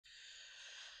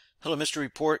Hello, Mystery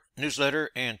Report,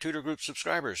 newsletter, and tutor group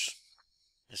subscribers.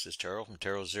 This is Terral from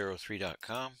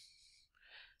Terral03.com.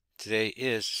 Today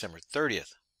is December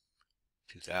 30th,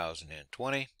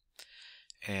 2020.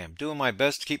 And I'm doing my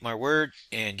best to keep my word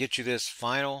and get you this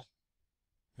final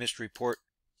Mystery Report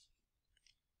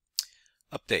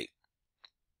update.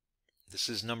 This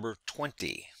is number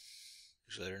 20.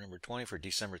 Newsletter number 20 for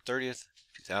December 30th,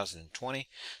 2020.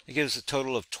 It gives a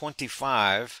total of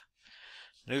 25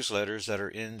 newsletters that are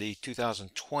in the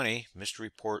 2020 Mystery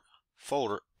Report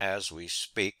folder as we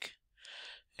speak.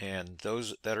 And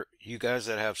those that are you guys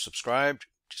that have subscribed,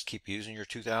 just keep using your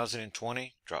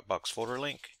 2020 Dropbox folder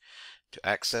link to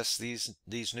access these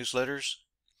newsletters,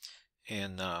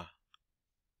 and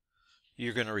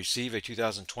you're going to receive a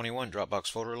 2021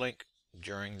 Dropbox folder link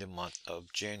during the month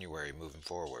of January moving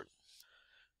forward.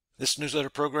 This newsletter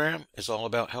program is all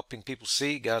about helping people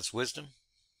see God's wisdom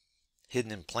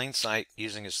hidden in plain sight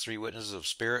using his three witnesses of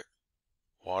spirit,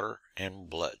 water, and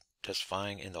blood,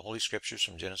 testifying in the Holy Scriptures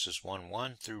from Genesis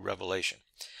 1:1 through Revelation,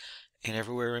 and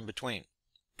everywhere in between.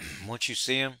 Once you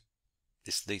see them,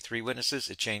 the three witnesses,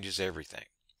 it changes everything.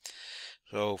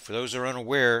 So for those that are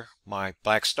unaware, my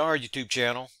Black Star YouTube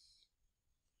channel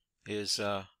has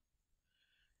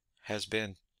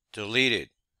been deleted,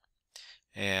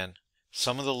 and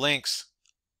some of the links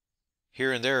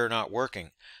here and there are not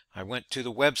working. I went to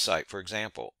the website, for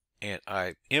example, and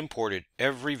I imported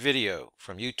every video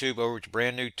from YouTube over to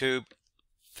brand new tube,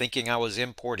 thinking I was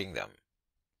importing them,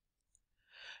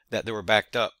 that they were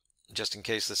backed up, just in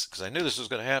case this, because I knew this was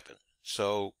going to happen.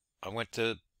 So I went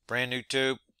to brand new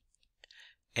tube,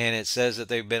 and it says that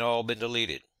they've all been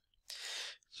deleted.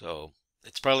 So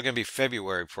it's probably going to be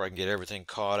February before I can get everything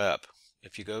caught up.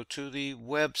 If you go to the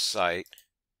website,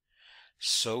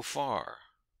 so far,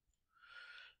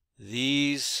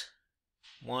 these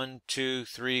 1, 2,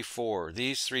 3, 4,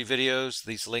 these 3 videos,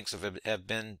 these links have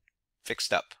been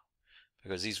fixed up,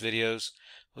 because these videos,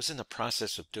 I was in the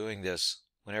process of doing this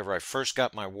whenever I first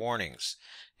got my warnings,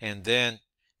 and then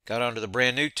got onto the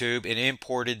brand new tube and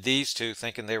imported these 2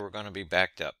 thinking they were going to be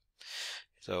backed up.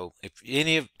 So if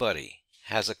anybody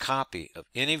has a copy of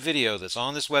any video that's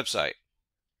on this website,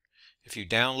 if you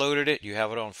downloaded it, you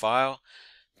have it on file,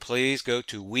 please go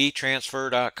to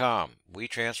WeTransfer.com,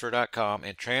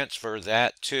 and transfer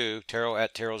that to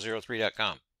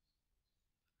Terral@Terral03.com.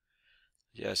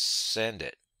 Just send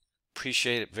it.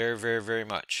 Appreciate it very, very, very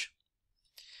much.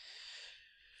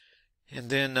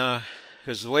 And then,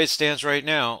 because the way it stands right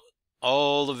now,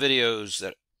 all the video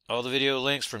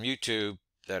links from YouTube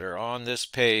that are on this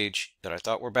page that I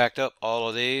thought were backed up, all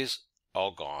of these,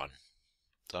 all gone.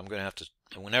 So I'm going to have to,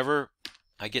 whenever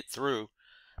I get through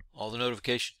all the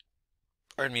notification,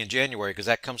 pardon me, in January, because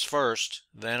that comes first,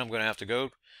 then I'm going to have to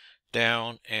go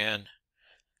down and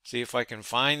see if I can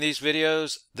find these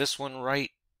videos. This one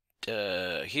right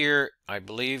here, I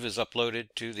believe, is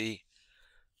uploaded to the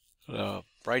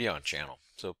Brighteon channel.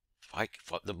 So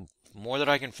the more that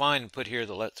I can find and put here,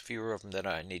 the fewer of them that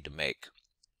I need to make.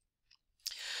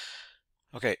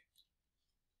 Okay.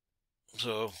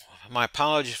 So my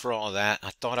apologies for all of that.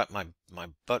 I thought my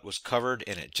butt was covered,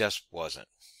 and it just wasn't.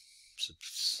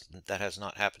 That has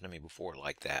not happened to me before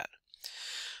like that.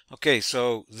 Okay,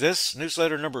 so this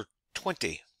newsletter number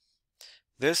 20,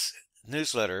 this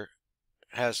newsletter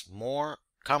has more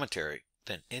commentary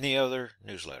than any other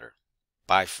newsletter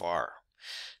by far.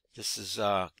 This is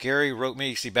Gary wrote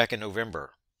me, see, back in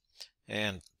November,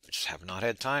 and just have not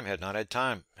had time.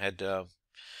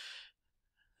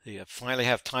 Finally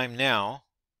have time now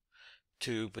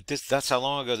but that's how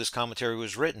long ago this commentary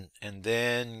was written. And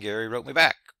then Gary wrote me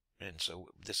back, and so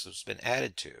this has been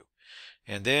added to.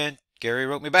 And then Gary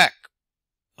wrote me back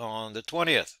on the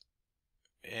 20th,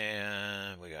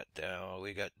 and we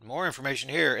got more information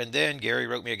here. And then Gary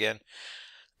wrote me again.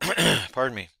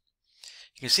 Pardon me.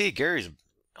 You can see Gary's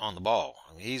on the ball.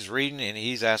 I mean, he's reading and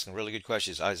he's asking really good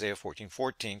questions. Isaiah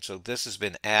 14:14. So this has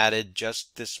been added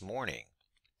just this morning.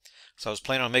 So I was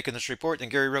planning on making this report, then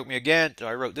Gary wrote me again.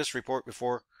 I wrote this report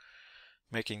before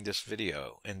making this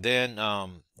video. And then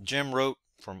Jim wrote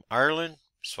from Ireland,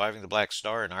 surviving the Black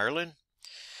Star in Ireland.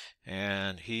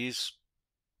 And he's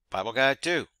Bible guy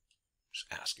too, just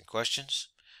asking questions.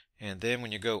 And then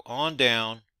when you go on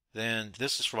down, then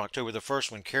this is from October the 1st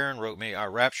when Karen wrote me,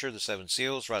 Our Rapture, the 7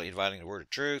 Seals, rightly dividing the word of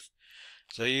truth.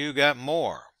 So you got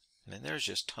more. And there's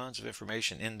just tons of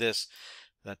information in this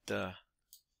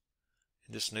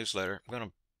this newsletter. I'm going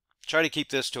to try to keep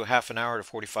this to a half an hour to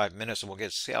 45 minutes, and we'll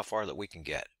see how far that we can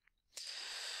get.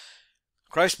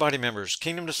 Christ body members,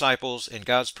 kingdom disciples, and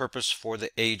God's purpose for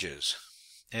the ages.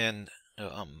 And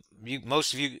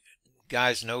most of you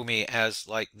guys know me as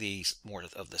like the more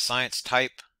of the science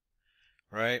type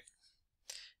right?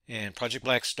 And Project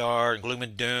Black Star and Gloom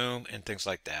and Doom and things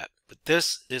like that. But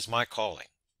this is my calling.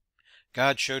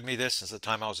 God showed me this since the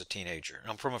time I was a teenager.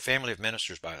 I'm from a family of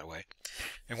ministers, by the way.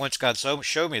 And once God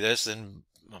showed me this, then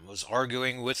I was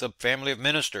arguing with a family of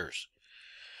ministers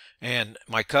and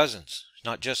my cousins,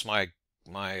 not just my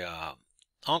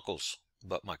uncles,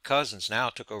 but my cousins now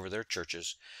took over their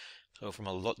churches. So from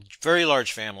a very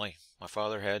large family, my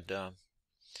father had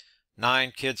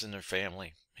 9 kids in their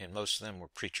family, and most of them were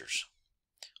preachers.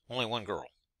 Only one girl.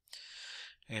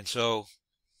 And so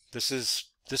this is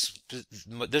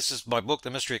my book, The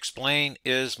Mystery Explained,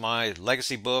 is my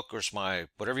legacy book, or it's my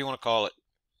whatever you want to call it.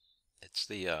 It's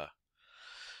the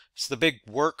big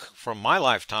work from my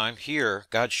lifetime here.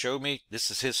 God showed me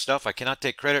this is His stuff. I cannot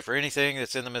take credit for anything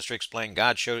that's in The Mystery Explained.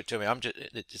 God showed it to me.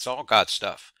 It's all God's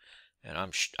stuff, and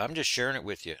I'm just sharing it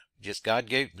with you. Just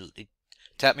He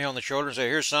tapped me on the shoulder and said,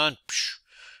 "Here, son,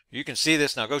 you can see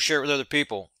this now. Go share it with other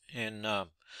people." And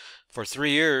for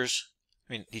 3 years,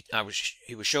 I mean,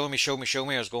 he was showing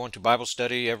me. I was going to Bible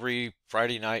study every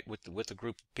Friday night with a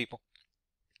group of people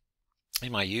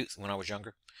in my youth when I was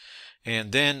younger.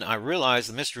 And then I realized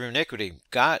the mystery of iniquity.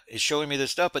 God is showing me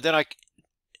this stuff, but then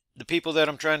the people that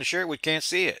I'm trying to share it with can't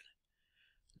see it.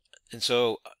 And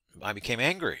so I became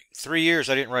angry. 3 years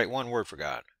I didn't write one word for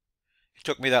God. It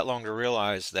took me that long to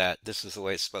realize that this is the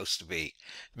way it's supposed to be.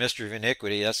 Mystery of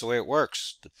iniquity, that's the way it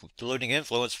works. The deluding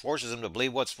influence forces them to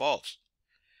believe what's false.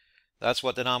 That's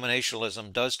what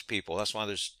denominationalism does to people. That's why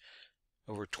there's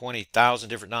over 20,000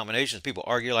 different denominations. People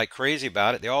argue like crazy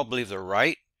about it. They all believe they're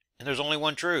right, and there's only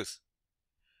one truth.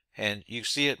 And you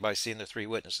see it by seeing the 3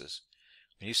 witnesses.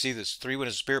 When you see this 3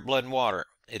 witnesses, spirit, blood, and water,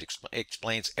 it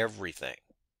explains everything.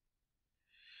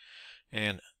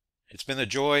 And it's been the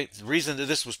joy. The reason that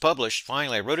this was published,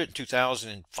 finally, I wrote it in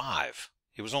 2005.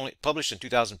 It was only published in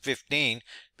 2015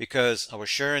 because I was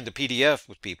sharing the PDF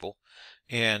with people,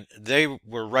 and they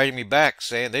were writing me back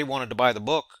saying they wanted to buy the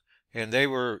book, and they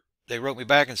wrote me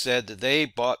back and said that they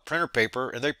bought printer paper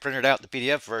and they printed out the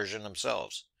PDF version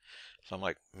themselves. So I'm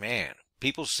like, man,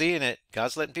 people seeing it,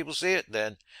 God's letting people see it,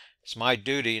 then it's my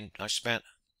duty. And I spent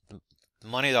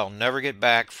money that I'll never get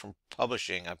back from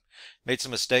publishing. I've made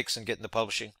some mistakes in getting the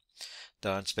publishing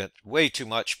done, spent way too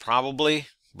much probably,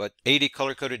 but 80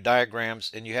 color-coded diagrams,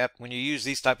 and when you use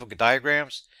these type of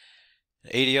diagrams,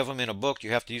 80 of them in a book,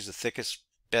 you have to use the thickest,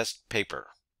 best paper.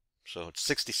 So it's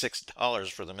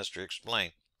 $66 for The Mystery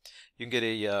Explained. You can get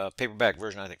a paperback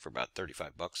version, I think, for about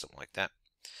 35 bucks, something like that.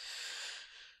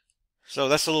 So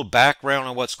that's a little background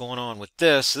on what's going on with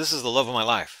this. This is the love of my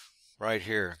life right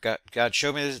here. God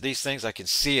showed me these things. I can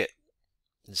see it,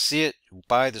 and see it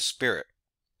by the Spirit.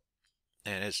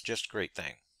 And it's just a great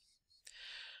thing.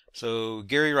 So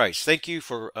Gary writes, thank you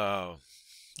for, oh,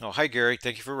 hi Gary,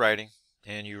 thank you for writing.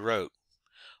 And you wrote,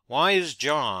 why is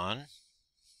John,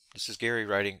 this is Gary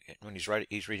writing when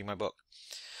he's reading my book,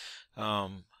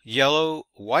 yellow,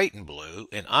 white, and blue,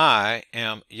 and I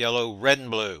am yellow, red,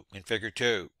 and blue in figure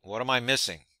 2. What am I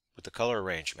missing with the color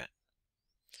arrangement?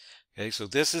 Okay, so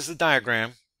this is the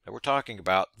diagram that we're talking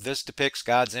about. This depicts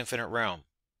God's infinite realm.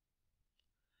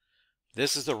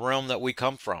 This is the realm that we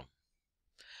come from.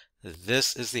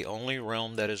 This is the only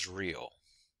realm that is real.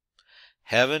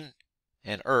 Heaven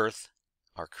and earth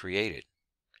are created.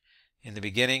 In the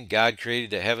beginning, God created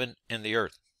the heaven and the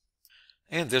earth.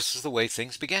 And this is the way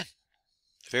things began.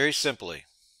 Very simply.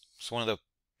 It's one of the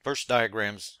first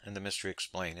diagrams in The Mystery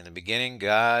Explained. In the beginning,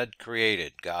 God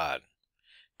created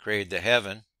the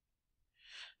heaven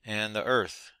and the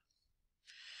earth.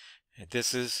 And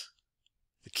this is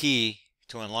the key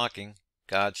to unlocking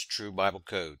God's true Bible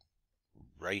code.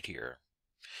 Right here.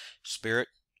 Spirit,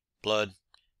 blood,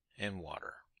 and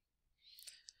water.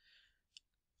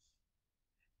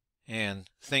 And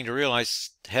the thing to realize,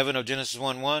 heaven of Genesis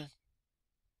 1:1,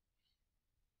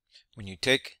 when you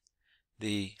take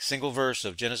the single verse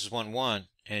of Genesis 1:1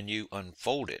 and you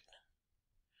unfold it,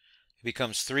 it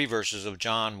becomes 3 verses of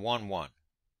John 1:1.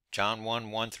 John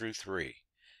 1:1 through 3.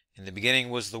 In the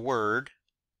beginning was the Word,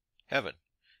 heaven,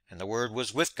 and the Word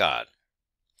was with God,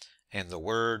 and the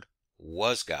Word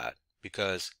was God,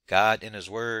 because God and His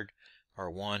Word are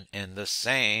one and the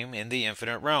same in the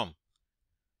infinite realm.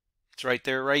 It's right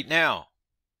there right now.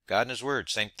 God and His Word,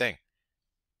 same thing.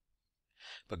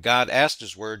 But God asked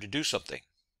His Word to do something.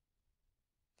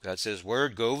 God says,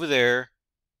 Word, go over there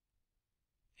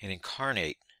and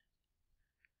incarnate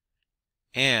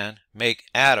and make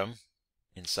Adam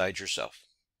inside yourself.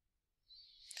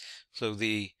 So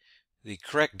the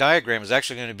correct diagram is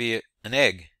actually going to be an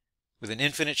egg with an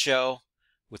infinite shell,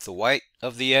 with the white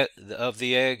of the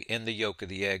egg and the yolk of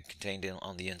the egg contained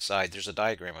on the inside. There's a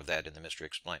diagram of that in The Mystery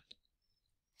Explained.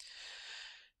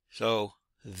 So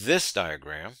this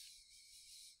diagram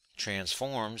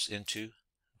transforms into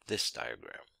this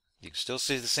diagram. You can still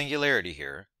see the singularity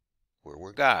here, where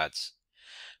we're gods.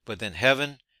 But then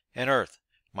heaven and earth.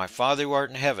 My Father who art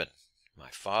in heaven. My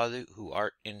Father who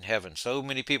art in heaven. So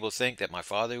many people think that my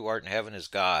Father who art in heaven is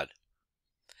God.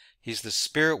 He's the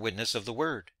spirit witness of the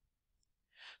Word.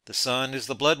 The Son is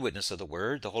the blood witness of the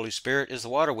Word. The Holy Spirit is the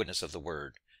water witness of the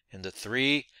Word. And the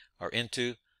three are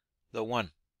into the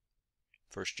one.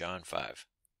 1 John 5,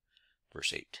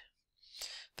 verse 8.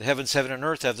 The heavens, heaven, and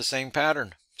earth have the same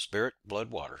pattern. Spirit, blood,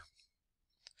 water.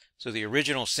 So the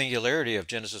original singularity of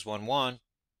Genesis 1:1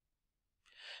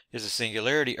 is a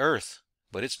singularity, earth,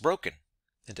 but it's broken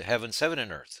into heavens, heaven,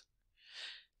 and earth.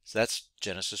 So that's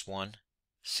Genesis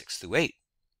 1:6-8.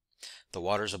 The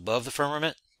water's above the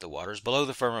firmament, the water's below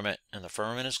the firmament, and the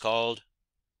firmament is called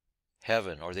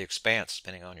heaven, or the expanse,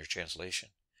 depending on your translation.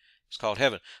 It's called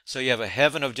heaven. So you have a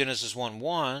heaven of Genesis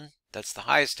 1:1, that's the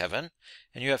highest heaven,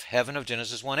 and you have heaven of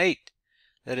Genesis 1:8,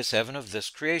 that is heaven of this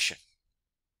creation.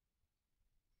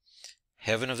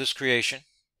 Heaven of this creation.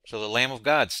 So the Lamb of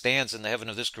God stands in the heaven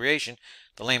of this creation.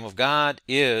 The Lamb of God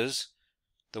is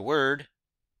the Word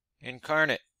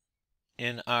incarnate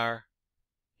in our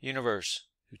universe,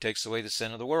 who takes away the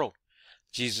sin of the world.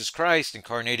 Jesus Christ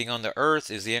incarnating on the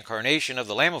earth is the incarnation of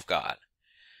the Lamb of God,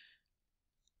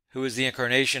 who is the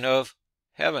incarnation of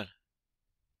heaven,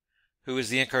 who is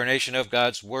the incarnation of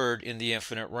God's Word in the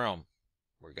infinite realm,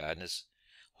 where God has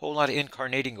a whole lot of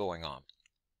incarnating going on.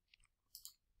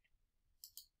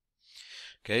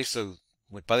 Okay, so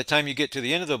by the time you get to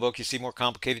the end of the book, you see more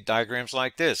complicated diagrams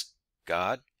like this.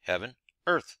 God, heaven,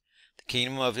 earth. The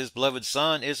kingdom of his beloved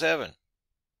Son is heaven.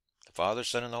 The Father,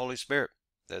 Son, and the Holy Spirit.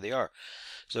 There they are.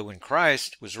 So when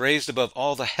Christ was raised above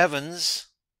all the heavens,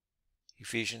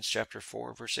 Ephesians chapter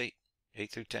 4, verse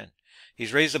 8-10.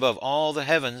 He's raised above all the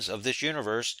heavens of this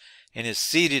universe and is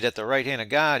seated at the right hand of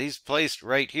God. He's placed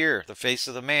right here. The face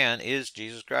of the man is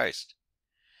Jesus Christ.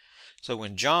 So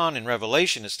when John in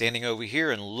Revelation is standing over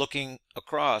here and looking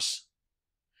across,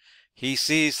 he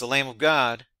sees the Lamb of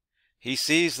God, he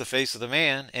sees the face of the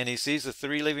man, and he sees the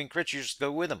three living creatures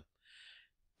go with him.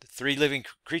 The three living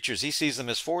creatures, he sees them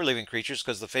as four living creatures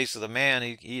because the face of the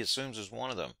man he assumes is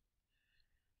one of them.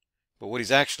 But what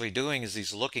he's actually doing is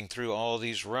he's looking through all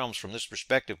these realms from this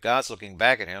perspective. God's looking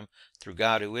back at him through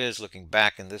God who is looking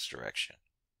back in this direction.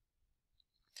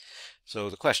 So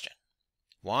the question,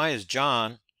 why is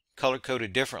John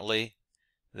color-coded differently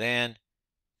than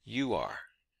you are?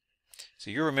 So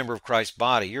you're a member of Christ's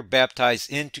body. You're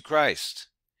baptized into Christ.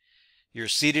 You're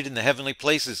seated in the heavenly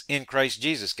places in Christ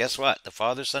Jesus. Guess what? The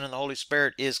Father, Son, and the Holy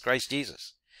Spirit is Christ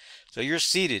Jesus. So you're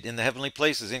seated in the heavenly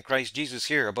places in Christ Jesus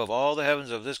here above all the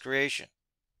heavens of this creation.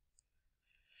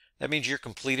 That means you're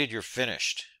completed, you're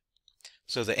finished.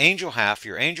 So the angel half,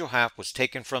 your angel half was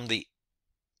taken from the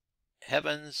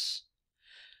heavens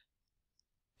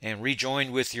and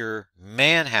rejoined with your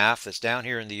man half that's down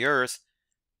here in the earth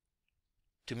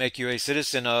to make you a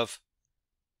citizen of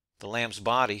the Lamb's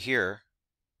body here,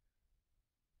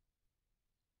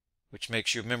 which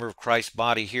makes you a member of Christ's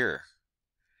body here.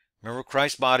 Member of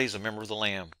Christ's body is a member of the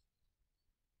Lamb.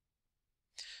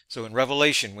 So in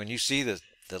Revelation, when you see the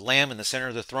Lamb in the center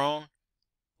of the throne,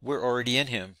 we're already in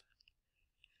him.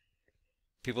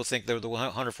 People think they're the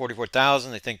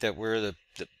 144,000. They think that we're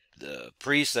the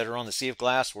priests that are on the sea of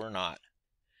glass. We're not.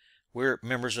 We're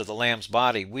members of the Lamb's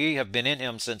body. We have been in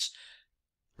him since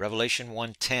Revelation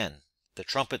 1:10. The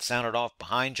trumpet sounded off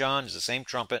behind John is the same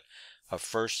trumpet of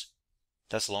 1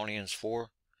 Thessalonians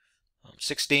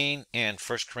 4:16 and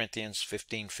 1 Corinthians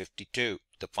 15:52.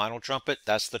 The final trumpet,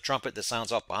 that's the trumpet that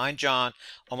sounds off behind John.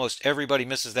 Almost everybody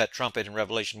misses that trumpet in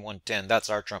Revelation 1:10. That's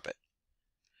our trumpet.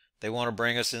 They want to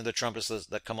bring us into the trumpets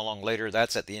that come along later.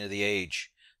 That's at the end of the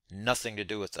age. Nothing to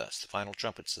do with us. The final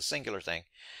trumpet's the singular thing,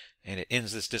 and it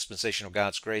ends this dispensation of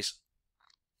God's grace,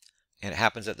 and it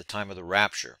happens at the time of the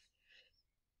rapture.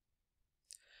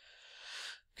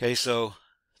 Okay, so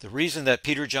the reason that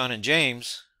Peter, John, and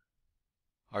James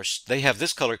they have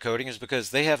this color coding is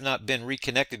because they have not been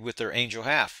reconnected with their angel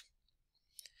half.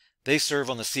 They serve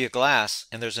on the sea of glass,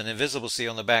 and there's an invisible sea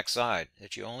on the back side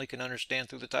that you only can understand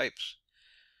through the types.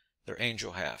 Their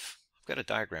angel half. I've got a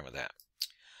diagram of that.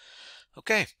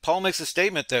 Okay, Paul makes a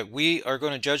statement that we are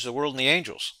going to judge the world and the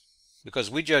angels because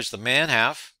we judge the man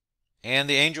half and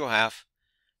the angel half.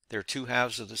 They're two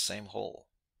halves of the same whole.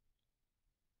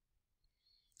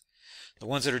 The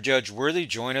ones that are judged worthy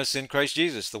join us in Christ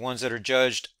Jesus. The ones that are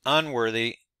judged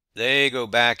unworthy, they go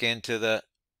back into the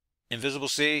invisible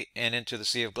sea and into the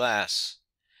sea of glass,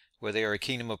 where they are a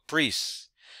kingdom of priests.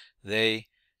 They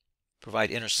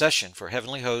provide intercession for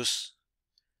heavenly hosts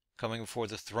coming before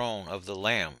the throne of the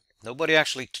Lamb. Nobody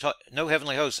actually, no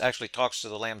heavenly host actually talks to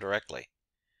the Lamb directly.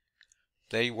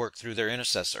 They work through their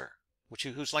intercessor,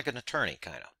 who's like an attorney,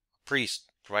 kind of, a priest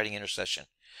providing intercession.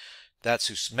 That's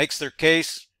who makes their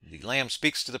case. The Lamb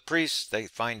speaks to the priest. They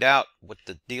find out what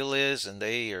the deal is, and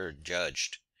they are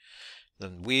judged.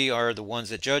 Then we are the ones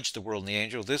that judge the world and the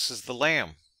angel. This is the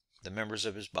Lamb, the members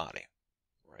of his body,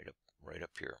 right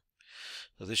up here.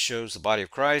 So this shows the body of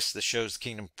Christ. This shows the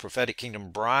kingdom, prophetic kingdom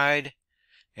bride,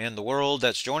 and the world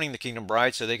that's joining the kingdom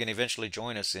bride, so they can eventually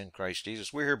join us in Christ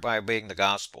Jesus. We're here by obeying the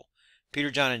gospel.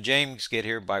 Peter, John, and James get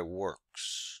here by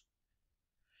works.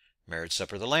 Marriage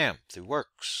supper of the Lamb through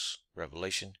works.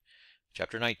 Revelation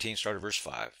chapter 19, start at verse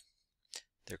 5.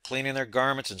 They're cleaning their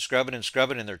garments and scrubbing, and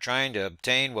they're trying to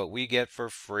obtain what we get for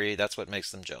free. That's what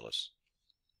makes them jealous.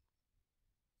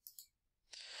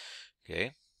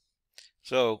 Okay,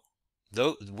 so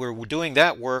though we're doing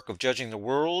that work of judging the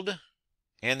world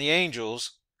and the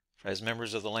angels as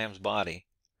members of the Lamb's body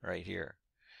right here.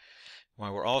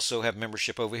 While we also have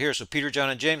membership over here. So Peter, John,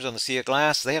 and James on the sea of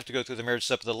glass, they have to go through the marriage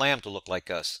supper of the Lamb to look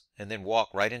like us and then walk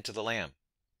right into the Lamb.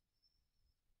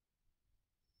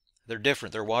 They're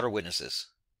different. They're water witnesses.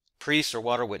 Priests are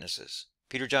water witnesses.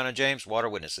 Peter, John, and James, water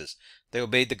witnesses. They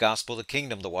obeyed the gospel of the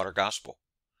kingdom, the water gospel.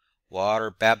 Water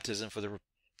baptism for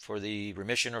the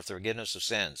remission or the forgiveness of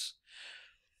sins.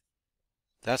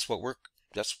 That's the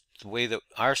way that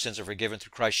our sins are forgiven through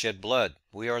Christ's shed blood.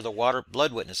 We are the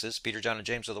blood witnesses. Peter, John, and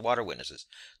James are the water witnesses.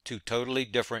 Two totally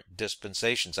different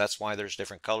dispensations. That's why there's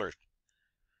different colors.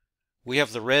 We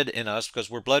have the red in us because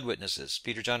we're blood witnesses.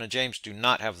 Peter, John, and James do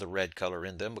not have the red color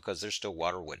in them because they're still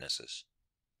water witnesses.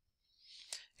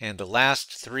 And the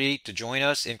last three to join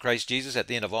us in Christ Jesus at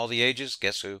the end of all the ages,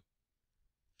 guess who?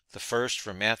 The first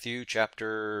from Matthew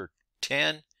chapter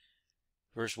 10,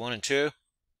 verse 1 and 2.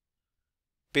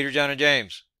 Peter, John, and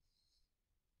James.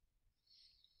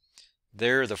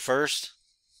 They're the first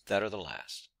that are the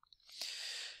last.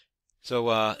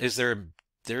 So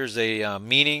there's a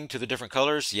meaning to the different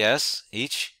colors? Yes.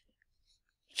 Each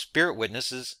spirit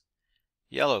witness is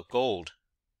yellow, gold.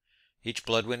 Each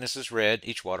blood witness is red.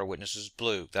 Each water witness is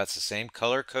blue. That's the same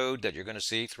color code that you're going to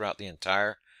see throughout the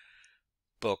entire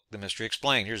book, The Mystery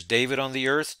Explained. Here's David on the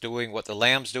earth doing what the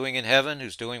Lamb's doing in heaven,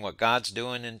 who's doing what God's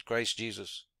doing in Christ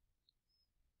Jesus.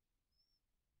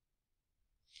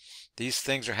 These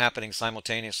things are happening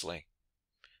simultaneously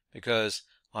because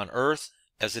on earth,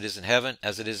 as it is in heaven,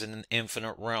 as it is in an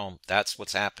infinite realm, that's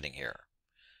what's happening here.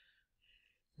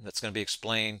 That's going to be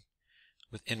explained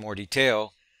in more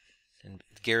detail in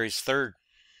Gary's third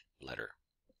letter,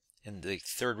 in the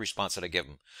third response that I give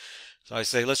him. So I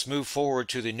say, let's move forward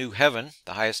to the new heaven,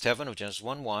 the highest heaven of Genesis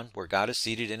 1:1, where God is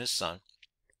seated in his Son,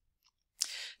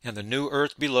 and the new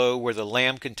earth below, where the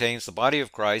Lamb contains the body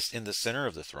of Christ in the center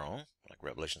of the throne, like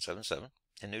Revelation 7:7,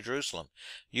 in New Jerusalem.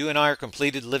 You and I are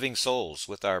completed living souls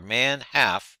with our man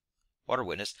half, water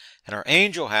witness, and our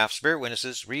angel half, spirit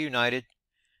witnesses, reunited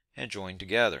and joined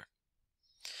together.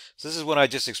 So this is what I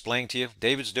just explained to you.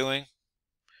 David's doing.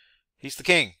 He's the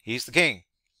king. He's the king.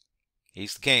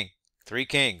 He's the king. Three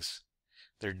kings.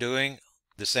 They're doing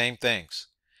the same things.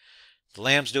 The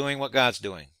Lamb's doing what God's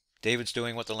doing. David's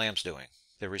doing what the Lamb's doing.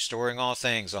 They're restoring all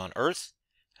things on earth,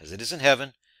 as it is in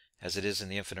heaven, as it is in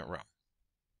the infinite realm.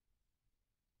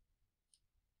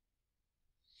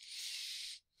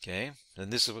 Okay,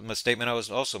 and this is my statement I was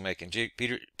also making.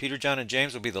 Peter, John, and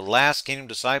James will be the last kingdom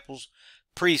disciples,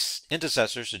 priests,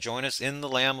 intercessors to join us in the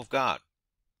Lamb of God.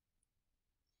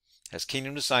 As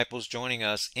kingdom disciples joining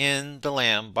us in the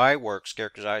Lamb by works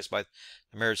characterized by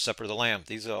the marriage supper of the Lamb.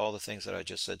 These are all the things that I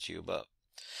just said to you above.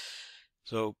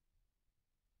 So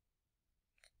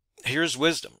here's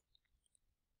wisdom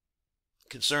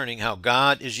concerning how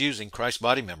God is using Christ's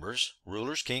body members,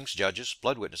 rulers, kings, judges,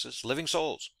 blood witnesses, living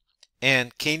souls,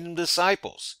 and kingdom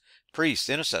disciples, priests,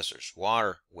 intercessors,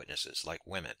 water witnesses like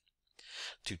women,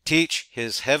 to teach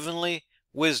his heavenly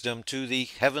wisdom to the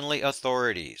heavenly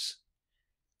authorities,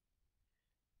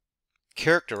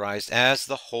 characterized as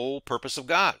the whole purpose of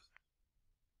God.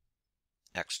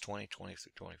 Acts 20:20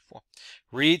 through 24.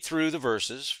 Read through the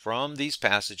verses from these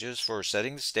passages for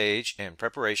setting the stage and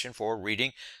preparation for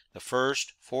reading the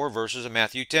first 4 verses of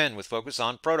Matthew 10 with focus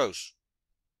on protos.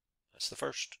 That's the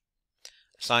first.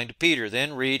 Assigned to Peter.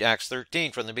 Then read Acts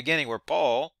 13 from the beginning, where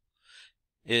Paul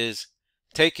is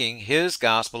taking his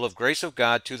gospel of grace of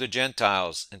God to the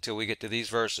Gentiles until we get to these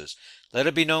verses. Let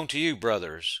it be known to you,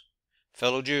 brothers,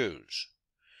 fellow Jews,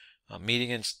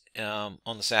 meeting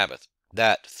on the Sabbath,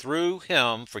 that through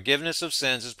him forgiveness of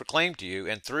sins is proclaimed to you,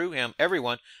 and through him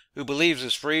everyone who believes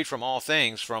is freed from all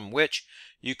things from which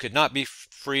you could not be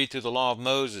freed through the law of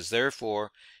Moses.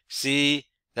 Therefore, see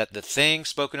that the things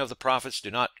spoken of the prophets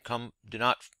do not come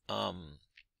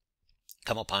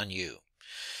upon you.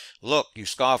 Look, you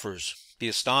scoffers, be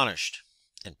astonished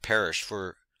and perish,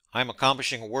 for I am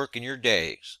accomplishing a work in your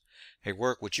days, a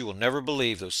work which you will never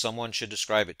believe, though someone should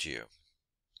describe it to you.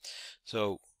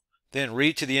 So then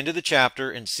read to the end of the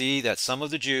chapter and see that some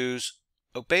of the Jews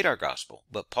obeyed our gospel,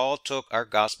 but Paul took our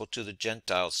gospel to the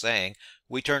Gentiles, saying,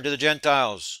 we turn to the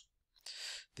Gentiles.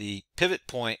 The pivot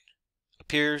point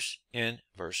appears in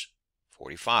verse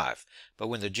 45. But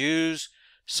when the Jews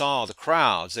saw the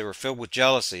crowds, they were filled with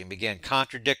jealousy and began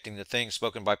contradicting the things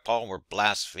spoken by Paul and were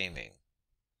blaspheming.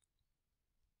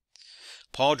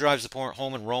 Paul drives the point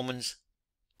home in Romans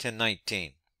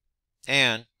 10:19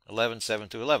 and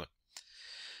 11:7-11.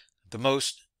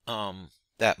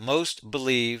 That most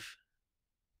believe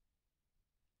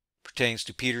pertains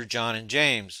to Peter, John, and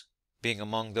James being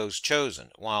among those chosen,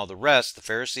 while the rest, the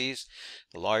Pharisees,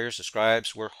 the lawyers, the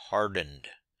scribes, were hardened.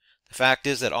 The fact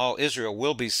is that all Israel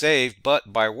will be saved,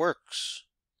 but by works,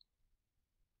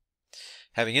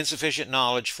 having insufficient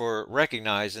knowledge for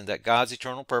recognizing that God's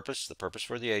eternal purpose, the purpose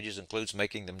for the ages, includes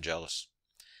making them jealous.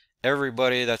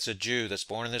 Everybody that's a Jew that's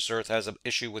born in this earth has an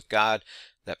issue with God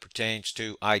that pertains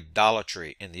to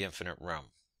idolatry in the infinite realm.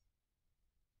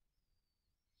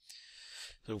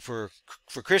 So for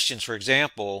Christians, for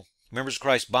example, members of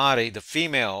Christ's body, the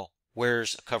female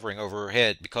wears a covering over her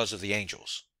head because of the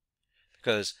angels,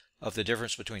 because of the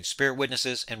difference between spirit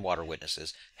witnesses and water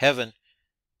witnesses. Heaven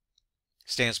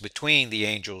stands between the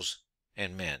angels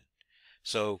and men.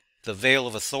 So the veil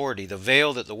of authority, the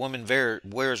veil that the woman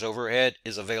wears over her head,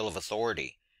 is a veil of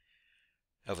authority.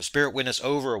 Of a spirit witness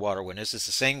over a water witness, it's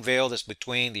the same veil that's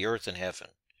between the earth and heaven.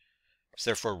 It's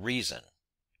there for a reason.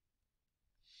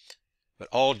 But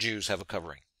all Jews have a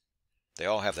covering. They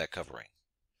all have that covering.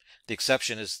 The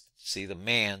exception is, see, the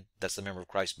man that's the member of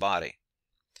Christ's body.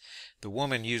 The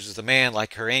woman uses the man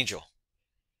like her angel.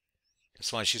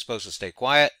 That's why she's supposed to stay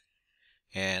quiet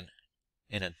and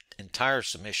in an entire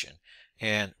submission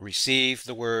and receive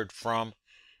the word from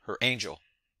her angel,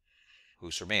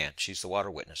 who's her man. She's the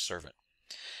water witness servant.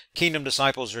 Kingdom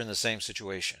disciples are in the same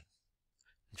situation.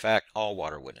 In fact, all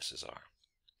water witnesses are.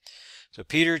 So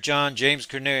Peter, John, James,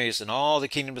 Cornelius, and all the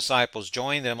kingdom disciples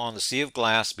join them on the sea of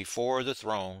glass before the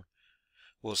throne,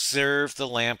 will serve the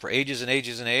Lamb for ages and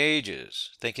ages and ages,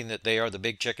 thinking that they are the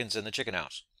big chickens in the chicken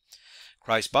house.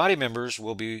 Christ's body members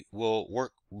will be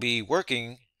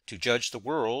working to judge the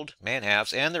world, man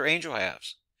halves, and their angel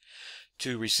halves,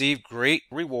 to receive great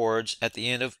rewards at the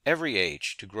end of every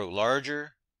age, to grow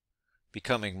larger,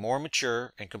 becoming more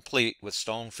mature and complete with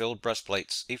stone-filled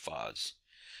breastplates, ephods,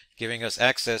 giving us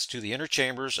access to the inner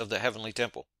chambers of the heavenly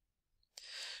temple.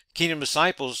 Kingdom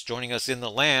disciples joining us in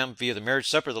the Lamb via the marriage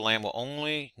supper of the Lamb will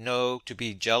only know to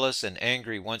be jealous and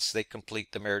angry once they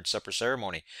complete the marriage supper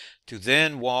ceremony, to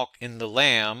then walk in the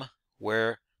Lamb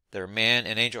where their man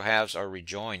and angel halves are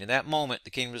rejoined. In that moment, the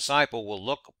kingdom disciple will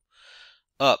look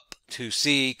up to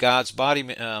see God's body,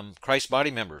 Christ's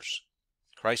body members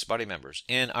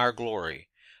in our glory,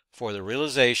 for the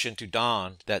realization to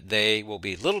dawn that they will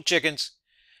be little chickens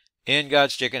in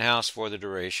God's chicken house for the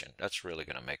duration. That's really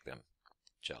going to make them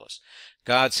jealous.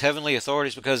 God's heavenly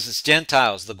authorities, because it's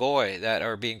Gentiles, the goy, that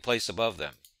are being placed above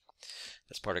them.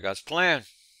 That's part of God's plan.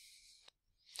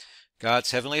 God's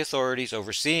heavenly authorities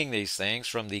overseeing these things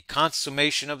from the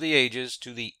consummation of the ages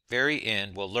to the very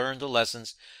end will learn the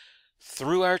lessons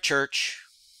through our church.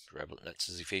 That's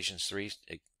Ephesians 3,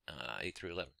 8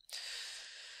 through 11.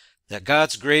 That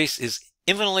God's grace is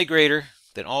infinitely greater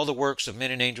than all the works of men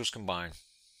and angels combined.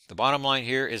 The bottom line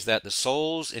here is that the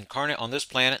souls incarnate on this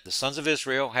planet, the sons of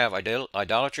Israel, have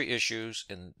idolatry issues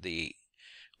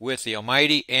with the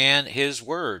Almighty and His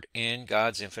Word in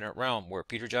God's infinite realm, where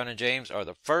Peter, John, and James are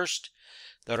the first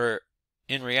that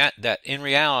in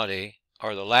reality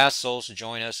are the last souls to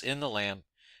join us in the Lamb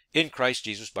in Christ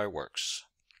Jesus by works.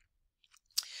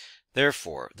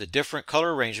 Therefore, the different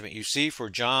color arrangement you see for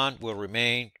John will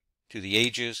remain to the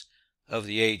ages of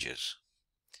the ages,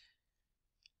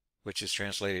 which is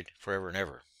translated forever and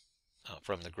ever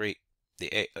from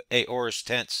the aorist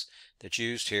tense that's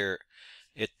used here.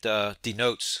 It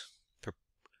denotes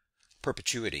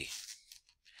perpetuity.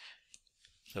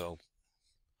 So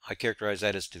I characterize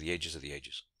that as to the ages of the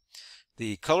ages.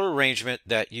 The color arrangement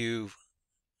that you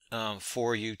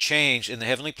change in the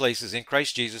heavenly places in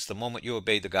Christ Jesus the moment you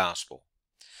obey the gospel.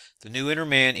 The new inner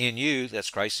man in you, that's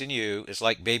Christ in you, is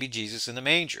like baby Jesus in the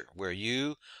manger, where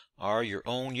you are your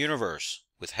own universe,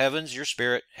 with heavens your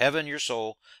spirit, heaven your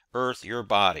soul, earth your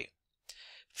body.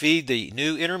 Feed the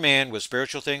new inner man with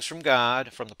spiritual things from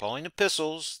God, from the Pauline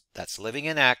epistles, that's living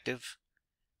and active.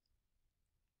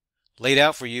 laid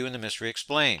out for you in the Mystery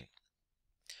Explained,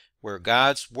 where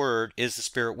God's Word is the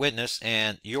Spirit witness,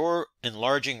 and your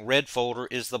enlarging red folder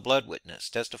is the blood witness,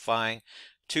 testifying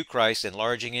to Christ,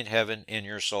 enlarging in heaven in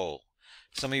your soul.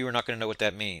 Some of you are not going to know what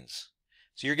that means.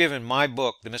 So you're given my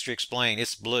book, The Mystery Explained,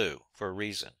 it's blue for a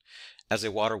reason, as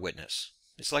a water witness.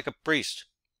 It's like a priest.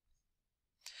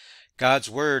 God's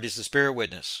Word is the Spirit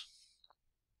witness.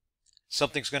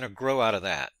 Something's going to grow out of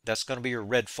that. That's going to be your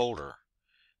red folder,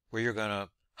 where you're going to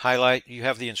highlight. You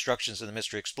have the instructions in the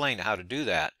Mystery Explained how to do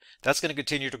that. That's going to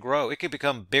continue to grow. It could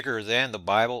become bigger than the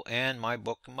Bible and my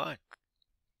book combined.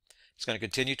 It's going to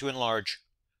continue to enlarge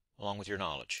along with your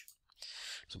knowledge.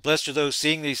 So blessed are those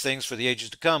seeing these things for the ages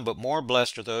to come, but more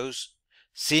blessed are those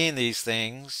seeing these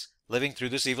things living through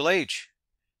this evil age,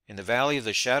 in the valley of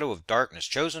the shadow of darkness,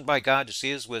 chosen by God to see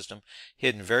His wisdom,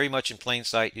 hidden very much in plain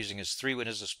sight, using His three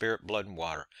witnesses of spirit, blood, and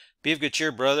water. Be of good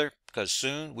cheer, brother, because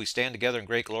soon we stand together in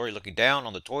great glory, looking down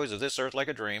on the toys of this earth like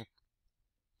a dream.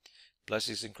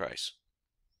 Blessings in Christ.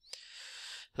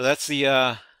 So that's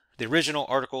the original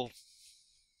article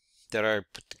that I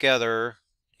put together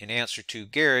in answer to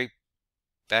Gary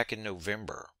back in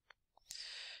November.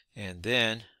 And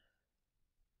then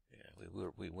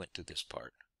we went through this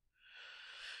part.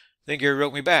 Then Gary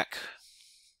wrote me back,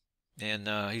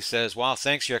 and he says, wow,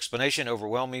 thanks, your explanation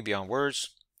overwhelmed me beyond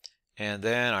words. And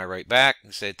then I write back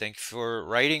and said, thank you for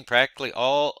writing. Practically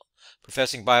all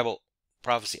professing Bible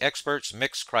prophecy experts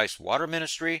mix Christ's water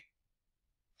ministry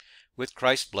with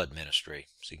Christ's blood ministry.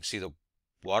 So you can see the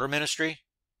water ministry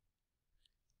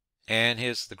and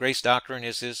the grace doctrine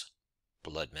is His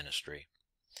blood ministry,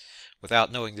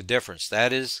 without knowing the difference.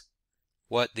 That is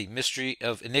what the mystery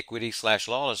of iniquity /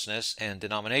 lawlessness and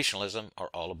denominationalism are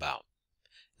all about.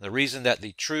 And the reason that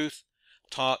the truth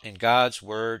taught in God's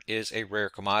Word is a rare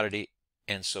commodity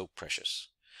and so precious.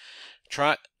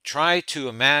 Try to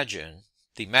imagine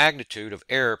the magnitude of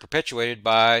error perpetuated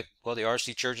by, well, the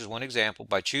RC Church is one example,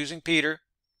 by choosing Peter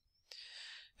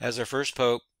as their first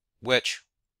pope, which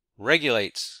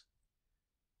relegates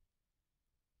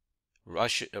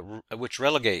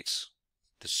the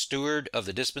steward of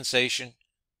the dispensation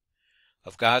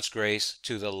of God's grace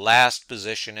to the last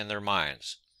position in their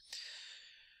minds.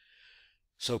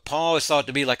 So Paul is thought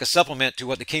to be like a supplement to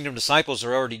what the kingdom disciples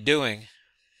are already doing,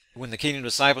 when the kingdom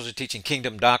disciples are teaching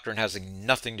kingdom doctrine having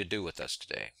nothing to do with us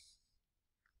today.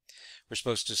 We're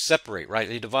supposed to separate,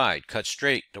 rightly divide, cut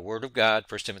straight the word of God,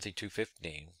 1 Timothy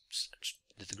 2:15.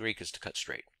 The Greek is to cut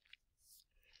straight,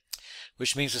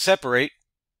 which means to separate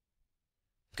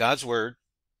God's word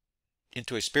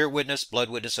into a spirit witness, blood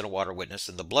witness, and a water witness.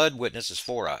 And the blood witness is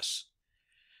for us.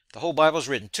 The whole Bible is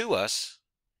written to us.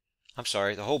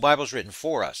 The whole Bible is written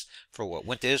for us, for what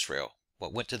went to Israel,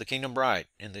 what went to the kingdom bride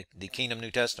in the kingdom New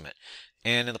Testament,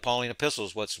 and in the Pauline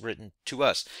epistles, what's written to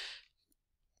us.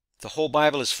 The whole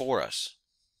Bible is for us.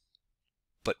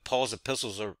 But Paul's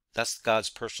epistles that's God's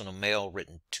personal mail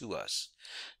written to us.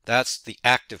 That's the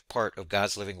active part of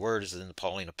God's living word, is in the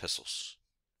Pauline epistles.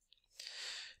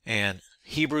 And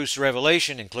Hebrews to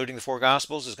Revelation, including the four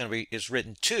Gospels, is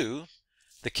written to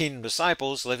the kingdom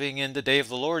disciples living in the day of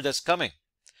the Lord that's coming.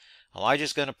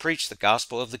 Elijah's going to preach the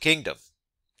gospel of the kingdom.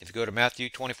 If you go to Matthew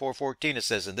 24:14, it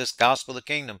says, "And this gospel of the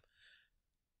kingdom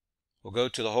will go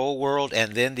to the whole world,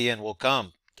 and then the end will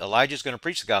come." Elijah's going to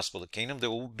preach the gospel of the kingdom. There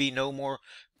will be no more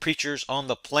preachers on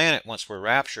the planet once we're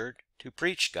raptured to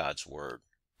preach God's word.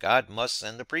 God must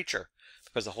send the preacher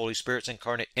because the Holy Spirit's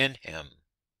incarnate in him.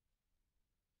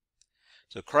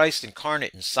 So Christ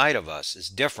incarnate inside of us is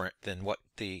different than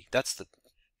that's the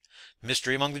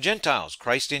mystery among the Gentiles.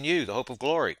 Christ in you, the hope of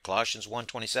glory, Colossians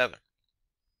 1:27.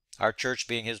 Our church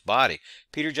being his body.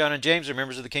 Peter, John, and James are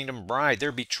members of the kingdom bride.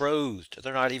 They're betrothed.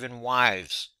 They're not even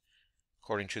wives,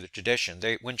 according to the tradition.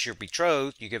 Once you're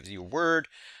betrothed, you give your word,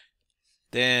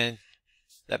 then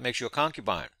that makes you a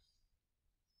concubine.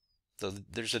 So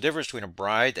there's a difference between a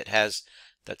bride that's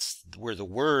where the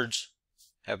words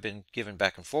have been given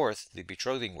back and forth, the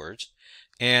betrothing words,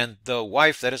 and the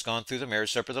wife that has gone through the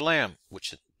marriage supper of the Lamb,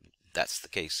 which that's the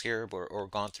case here, or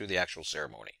gone through the actual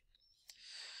ceremony.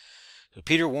 So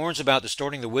Peter warns about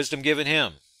distorting the wisdom given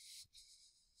him.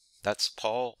 That's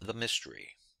Paul the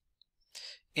mystery.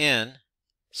 In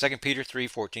 2 Peter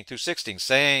 3:14 through 16,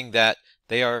 saying that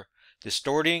they are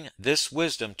distorting this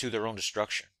wisdom to their own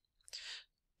destruction.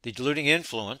 The deluding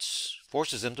influence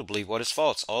forces them to believe what is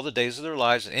false all the days of their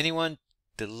lives, and anyone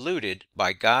deluded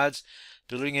by God's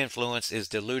deluding influence is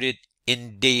deluded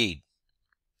indeed.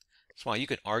 That's why you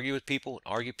can argue people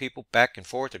back and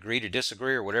forth, agree to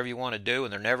disagree, or whatever you want to do,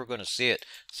 and they're never going to see it.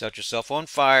 Set yourself on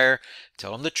fire,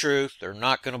 tell them the truth. They're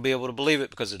not going to be able to believe it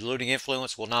because the deluding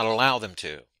influence will not allow them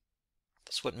to.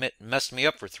 That's what messed me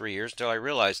up for 3 years until I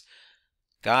realized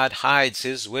God hides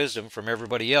his wisdom from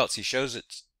everybody else. He shows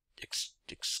it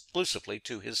exclusively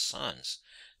to his sons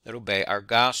that obey our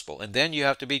gospel. And then you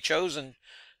have to be chosen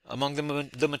among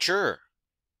the mature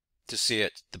to see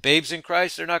it. The babes in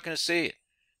Christ, they're not going to see it.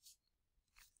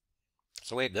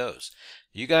 That's the way it goes.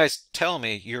 You guys tell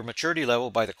me your maturity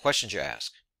level by the questions you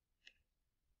ask.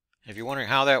 If you're wondering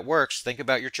how that works, think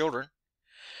about your children.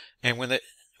 And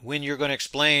when you're going to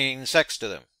explain sex to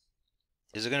them,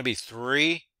 is it going to be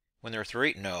 3 when they're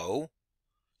 3? No.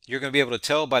 You're going to be able to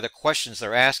tell by the questions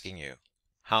they're asking you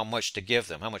how much to give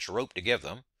them, how much rope to give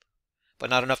them, but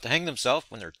not enough to hang themselves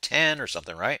when they're 10 or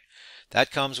something, right?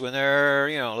 That comes when they're,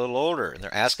 a little older and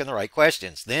they're asking the right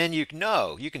questions. Then you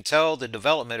can tell the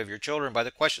development of your children by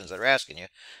the questions that are asking you.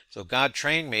 So God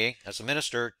trained me as a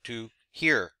minister to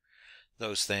hear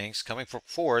those things coming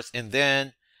forth, and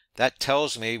then that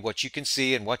tells me what you can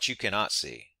see and what you cannot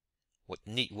see.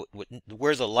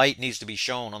 Where the light needs to be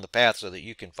shown on the path so that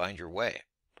you can find your way,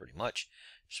 pretty much,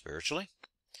 spiritually.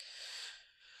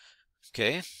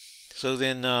 Okay, so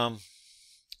then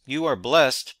you are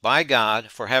blessed by God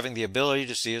for having the ability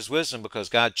to see his wisdom, because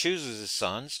God chooses his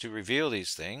sons to reveal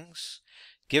these things,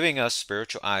 giving us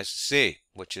spiritual eyes to see,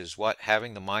 which is what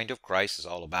having the mind of Christ is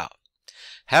all about.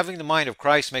 Having the mind of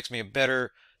Christ makes me a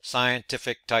better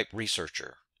scientific type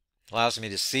researcher. It allows me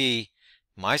to see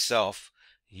myself,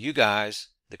 you guys,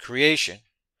 the creation,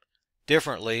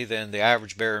 differently than the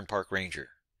average bear and park ranger.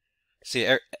 See,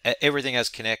 everything has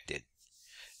connected,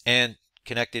 and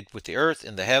connected with the earth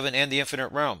and the heaven and the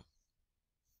infinite realm.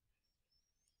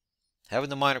 Having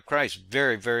the mind of Christ,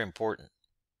 very, very important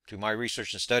to my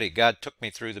research and study. God took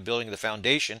me through the building of the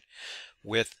foundation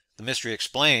with the Mystery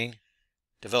Explained,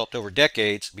 developed over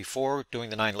decades, before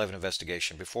doing the 9/11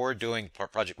 investigation, before doing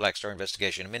Project Black Star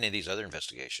investigation, and many of these other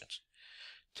investigations,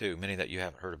 too, many that you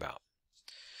haven't heard about.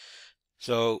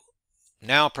 So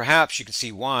now perhaps you can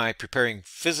see why preparing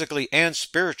physically and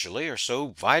spiritually are so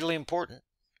vitally important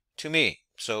to me,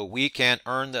 so we can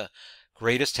earn the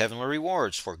greatest heavenly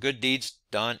rewards for good deeds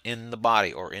done in the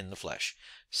body or in the flesh.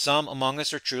 Some among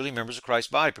us are truly members of Christ's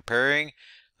body,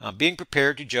 being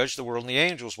prepared to judge the world and the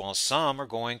angels, while some are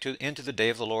going into the day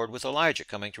of the Lord with Elijah,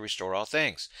 coming to restore all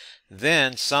things.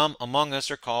 Then some among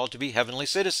us are called to be heavenly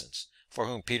citizens, for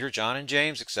whom Peter, John, and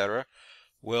James, etc.,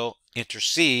 will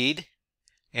intercede,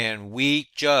 and we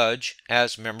judge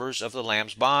as members of the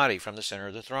Lamb's body from the center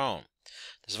of the throne.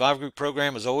 The Survivor Group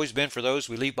program has always been for those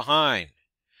we leave behind,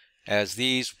 as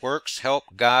these works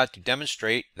help God to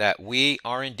demonstrate that we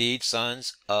are indeed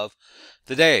sons of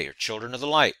the day, or children of the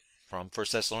light, from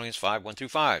 1 Thessalonians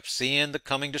 5:1-5, seeing the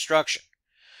coming destruction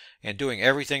and doing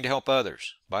everything to help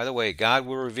others. By the way, God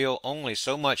will reveal only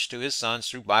so much to his sons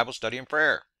through Bible study and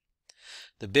prayer.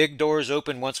 The big doors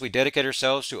open once we dedicate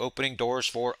ourselves to opening doors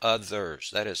for others.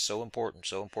 That is so important,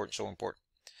 so important, so important.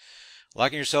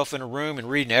 Locking yourself in a room and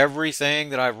reading everything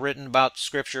that I've written about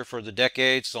Scripture for the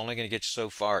decades is only going to get you so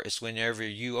far. It's whenever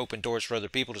you open doors for other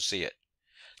people to see it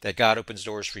that God opens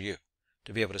doors for you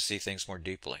to be able to see things more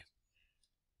deeply.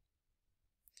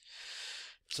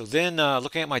 So then,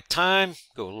 looking at my time, we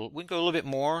can go a little bit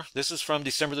more. This is from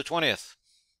December the 20th.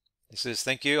 It says,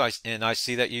 thank you. I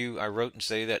see that I wrote and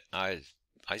say that I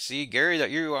see, Gary, that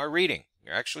you are reading.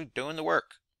 You're actually doing the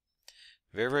work.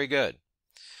 Very, very good.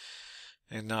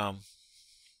 And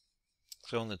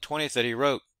so on the 20th that he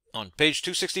wrote, on page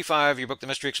 265 of your book, The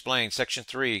Mystery Explained, section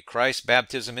 3, Christ's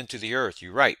baptism into the earth,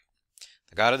 you write,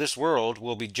 the God of this world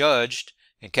will be judged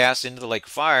and cast into the lake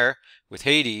of fire with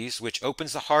Hades, which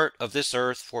opens the heart of this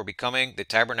earth for becoming the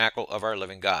tabernacle of our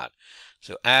living God.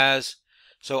 You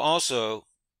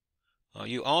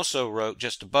also wrote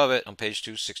just above it on page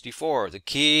 264, the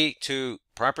key to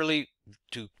properly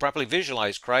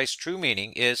visualize Christ's true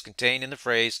meaning is contained in the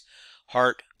phrase,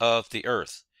 heart of the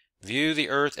earth. View the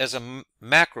earth as a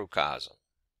macrocosm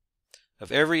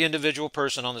of every individual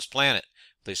person on this planet,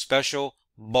 with a special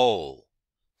bowl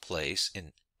place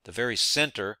in the very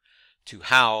center to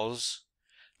house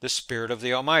the Spirit of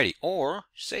the Almighty, or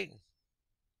Satan.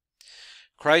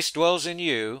 Christ dwells in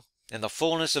you, and the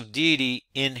fullness of deity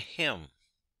in him,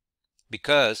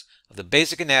 because of the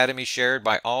basic anatomy shared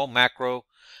by all micro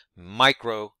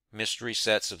mystery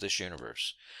sets of this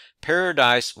universe.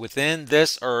 Paradise within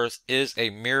this earth is a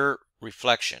mirror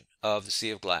reflection of the sea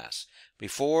of glass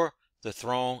before the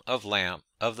throne of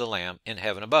the Lamb in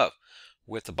heaven above,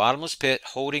 with the bottomless pit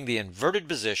holding the inverted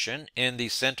position in the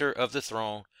center of the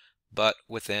throne, but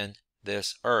within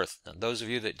this earth. Now, those of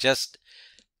you that just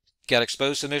got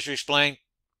exposed to the Mystery Explained,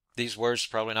 these words are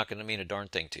probably not going to mean a darn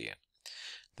thing to you.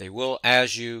 They will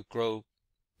as you grow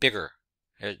bigger.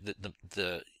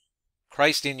 The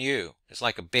Christ in you is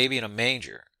like a baby in a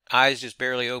manger, eyes just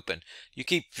barely open. You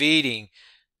keep feeding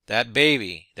that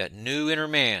baby, that new inner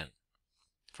man,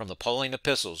 from the Pauline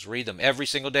epistles. Read them every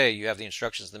single day. You have the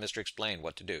instructions of the Mystery Explained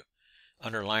what to do,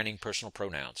 underlining personal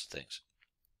pronouns and things.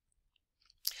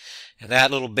 And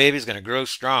that little baby is going to grow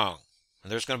strong.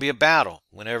 And there's going to be a battle.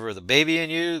 Whenever the baby in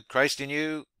you, Christ in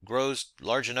you, grows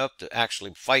large enough to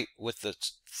actually fight with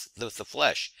the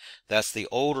flesh, that's the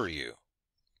older you.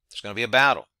 There's going to be a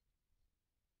battle.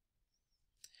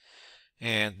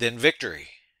 And then victory.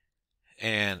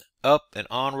 And up and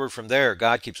onward from there,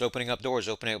 God keeps opening up doors,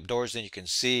 then you can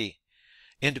see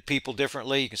into people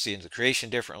differently. You can see into creation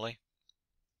differently.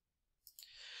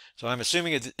 So I'm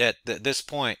assuming at this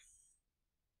point,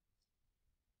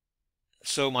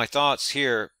 so my thoughts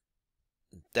here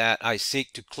that I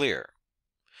seek to clear.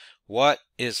 What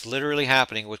is literally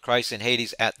happening with Christ in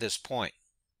Hades at this point?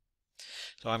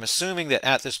 So I'm assuming that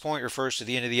at this point refers to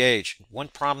the end of the age. One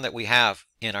problem that we have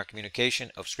in our communication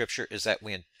of Scripture is that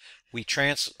we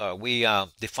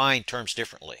define terms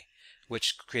differently,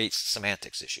 which creates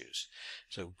semantics issues.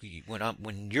 So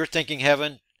when you're thinking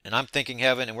heaven and I'm thinking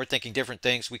heaven and we're thinking different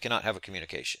things, we cannot have a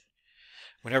communication.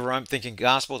 Whenever I'm thinking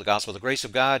gospel, the gospel of the grace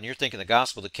of God, and you're thinking the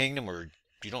gospel of the kingdom, or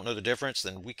you don't know the difference,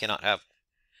 then we cannot have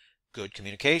good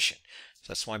communication. So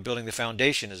that's why building the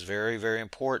foundation is very, very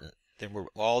important. Then we're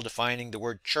all defining the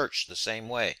word church the same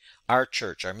way. Our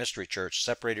church, our mystery church,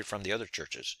 separated from the other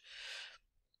churches.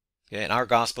 Okay, and our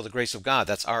gospel, the grace of God,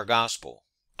 that's our gospel,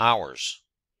 ours,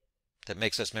 that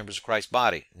makes us members of Christ's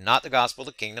body. Not the gospel of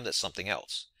the kingdom, that's something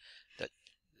else. That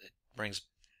brings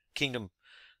kingdom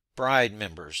bride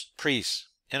members, priests,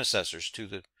 intercessors to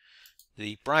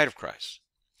the bride of Christ.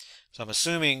 So I'm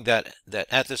assuming that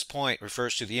at this point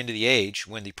refers to the end of the age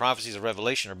when the prophecies of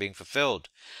Revelation are being fulfilled.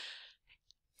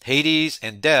 Hades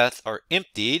and death are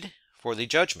emptied for the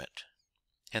judgment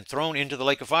and thrown into the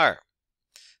lake of fire.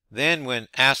 Then when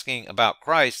asking about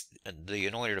Christ, the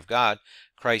anointed of God,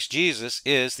 Christ Jesus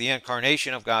is the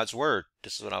incarnation of God's Word.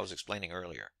 This is what I was explaining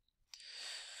earlier.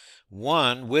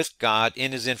 One with God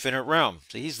in his infinite realm.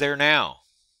 So he's there now.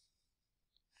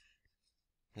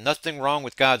 Nothing wrong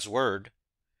with God's Word.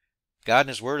 God and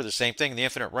his Word are the same thing in the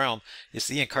infinite realm. It's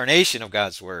the incarnation of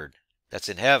God's Word that's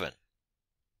in heaven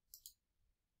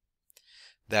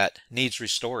that needs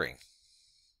restoring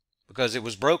because it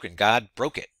was broken. God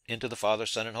broke it into the Father,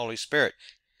 Son, and Holy Spirit.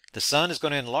 The Son is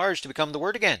going to enlarge to become the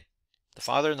Word again. The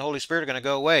Father and the Holy Spirit are going to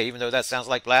go away, even though that sounds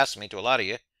like blasphemy to a lot of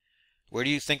you. Where do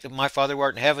you think that my Father who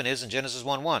art in heaven is in Genesis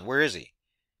 1:1? Where is he?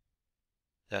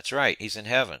 That's right. He's in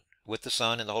heaven with the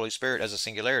Son and the Holy Spirit as a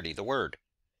singularity, the Word.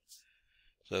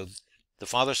 So the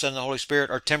Father, Son, and the Holy Spirit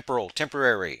are temporal,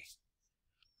 temporary.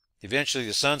 Eventually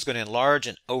the Son's going to enlarge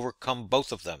and overcome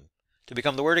both of them to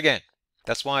become the Word again.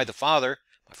 That's why the Father,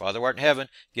 my Father who art in heaven,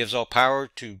 gives all power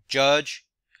to judge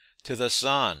to the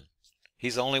Son.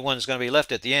 He's the only one that's going to be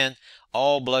left at the end.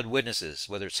 All blood witnesses,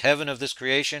 whether it's heaven of this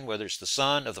creation, whether it's the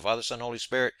Son of the Father, Son, and Holy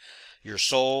Spirit, your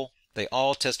soul, they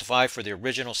all testify for the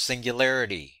original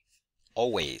singularity.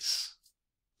 Always.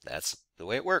 That's the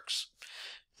way it works.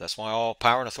 That's why all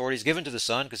power and authority is given to the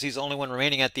Son, because he's the only one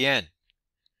remaining at the end.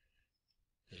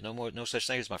 There's no such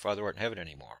thing as my Father who art in heaven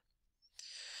anymore.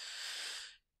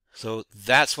 So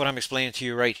that's what I'm explaining to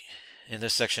you right in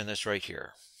this section, this right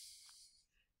here.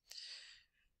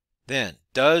 Then,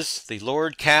 does the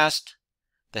Lord cast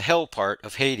the hell part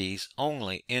of Hades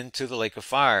only into the lake of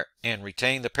fire and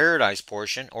retain the paradise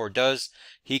portion, or does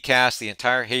he cast the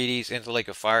entire Hades into the lake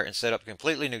of fire and set up a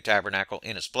completely new tabernacle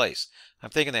in its place? I'm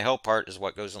thinking the hell part is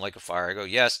what goes in the lake of fire. I go,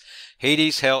 yes,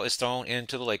 Hades, hell, is thrown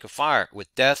into the lake of fire,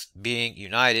 with death being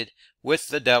united with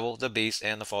the devil, the beast,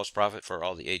 and the false prophet for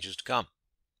all the ages to come.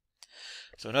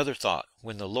 So another thought,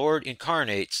 when the Lord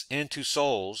incarnates into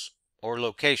souls or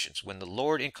locations,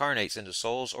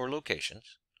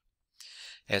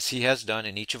 as he has done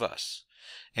in each of us,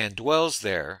 and dwells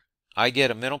there, I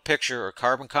get a mental picture or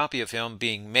carbon copy of him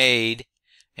being made,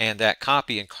 and that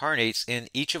copy incarnates in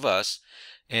each of us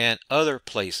and other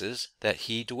places that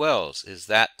he dwells. Is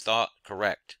that thought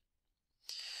correct?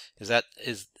 Is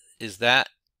that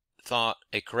thought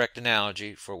a correct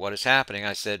analogy for what is happening?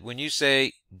 I said, when you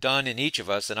say done in each of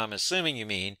us, and I'm assuming you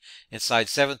mean inside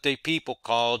Seventh-day people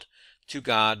called to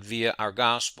God via our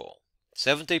gospel.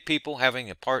 Seventh-day people having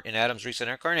a part in Adam's recent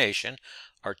incarnation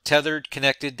are tethered,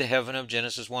 connected to heaven of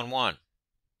Genesis 1:1.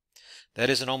 That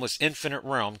is an almost infinite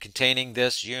realm containing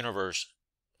this universe,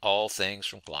 all things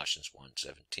from Colossians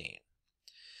 1:17.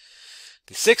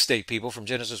 The sixth-day people from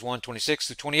Genesis 1:26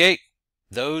 through 28,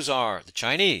 those are the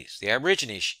Chinese, the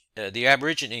Aborigines,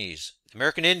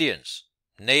 American Indians,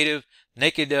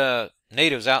 naked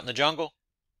natives out in the jungle,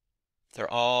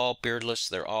 They're all beardless.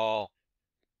 They're all,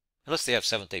 unless they have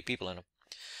Seventh-day people in them,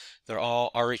 they're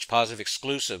all Rh positive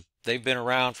exclusive. They've been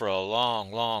around for a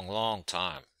long, long, long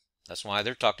time. That's why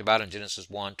they're talked about in Genesis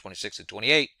 1, 26 and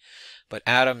 28. But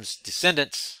Adam's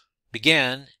descendants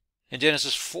began in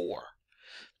Genesis 4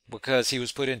 because he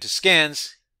was put into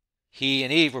skins. He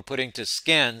and Eve were put into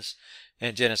skins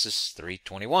in Genesis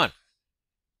 3:21.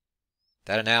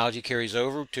 That analogy carries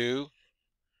over to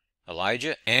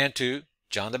Elijah and to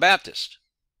John the Baptist.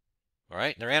 All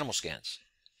right, they're animal skins.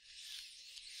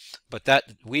 But that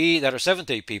we that are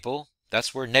Seventh-day people,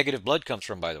 that's where negative blood comes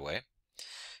from, by the way,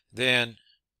 then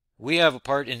we have a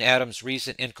part in Adam's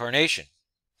recent incarnation,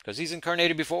 because he's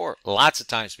incarnated before, lots of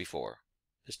times before.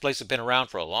 This place has been around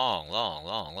for a long, long,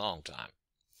 long, long time.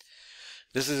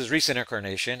 This is his recent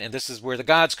incarnation, and this is where the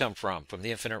gods come from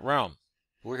the infinite realm.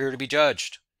 We're here to be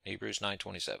judged, Hebrews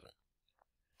 9:27.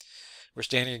 We're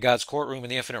standing in God's courtroom in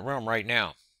the infinite realm right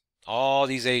now. All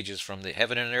these ages from the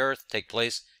heaven and the earth take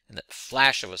place in the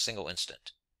flash of a single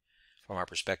instant from our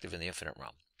perspective in the infinite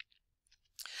realm.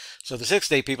 So the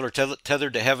sixth-day people are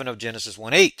tethered to heaven of Genesis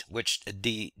 1:8, which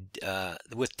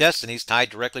with destinies tied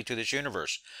directly to this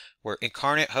universe, where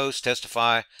incarnate hosts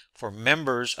testify for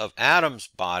members of Adam's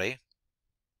body.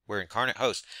 We're incarnate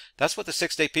hosts. That's what the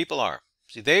sixth-day people are.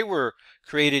 See, they were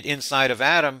created inside of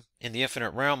Adam in the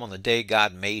infinite realm on the day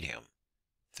God made him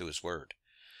through his word.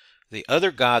 The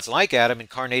other gods, like Adam,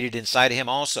 incarnated inside of him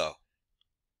also.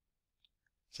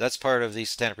 So that's part of the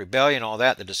satanic rebellion, all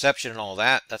that, the deception and all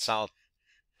that. That's how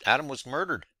Adam was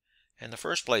murdered in the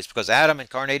first place, because Adam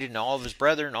incarnated in all of his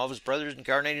brethren, and all of his brothers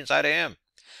incarnated inside of him.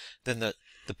 Then the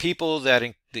people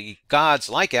the gods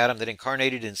like Adam that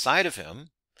incarnated inside of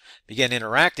him began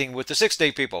interacting with the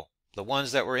sixth-day people, the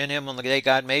ones that were in him on the day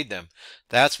God made them.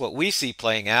 That's what we see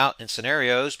playing out in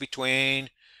scenarios between,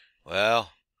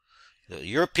 well, the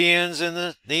Europeans and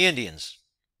the Indians.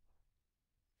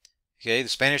 Okay, the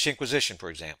Spanish Inquisition, for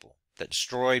example, that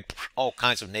destroyed all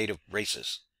kinds of native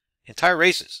races, entire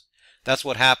races. That's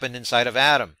what happened inside of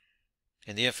Adam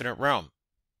in the infinite realm.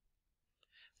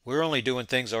 We're only doing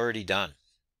things already done.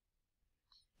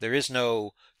 There is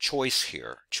no choice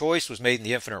here. Choice was made in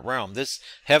the infinite realm. This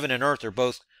heaven and earth are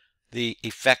both the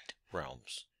effect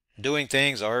realms. Doing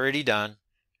things already done.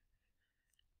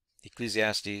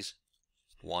 Ecclesiastes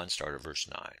 1, start at verse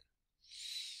 9.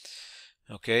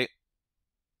 Okay.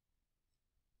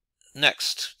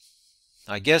 Next.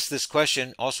 I guess this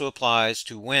question also applies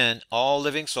to when all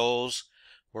living souls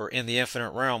were in the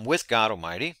infinite realm with God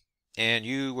Almighty, and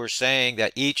you were saying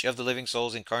that each of the living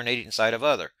souls incarnated inside of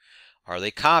other. Are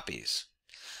they copies?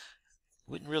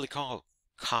 Wouldn't really call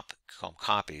them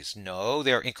copies. No,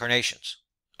 they are incarnations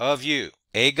of you,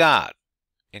 a God,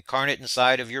 incarnate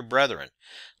inside of your brethren,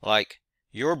 like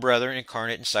your brethren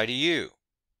incarnate inside of you.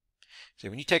 So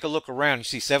when you take a look around, you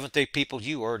see Seventh-day people,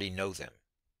 you already know them.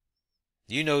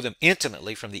 You know them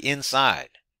intimately from the inside.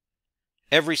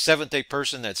 Every Seventh-day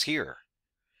person that's here,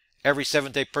 every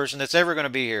Seventh-day person that's ever going to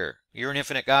be here, you're an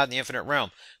infinite God in the infinite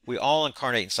realm. We all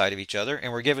incarnate inside of each other,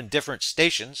 and we're given different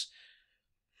stations,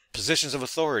 positions of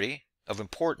authority, of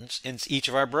importance in each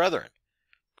of our brethren.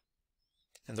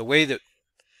 And the way that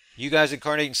you guys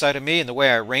incarnate inside of me and the way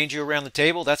I arrange you around the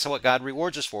table, that's what God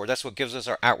rewards us for. That's what gives us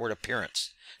our outward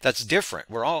appearance. That's different.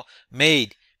 We're all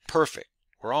made perfect.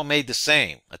 We're all made the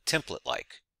same, a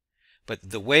template-like. But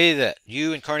the way that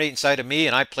you incarnate inside of me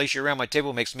and I place you around my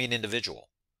table makes me an individual.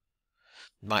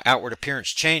 My outward appearance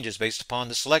changes based upon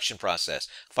the selection process.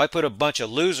 If I put a bunch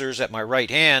of losers at my right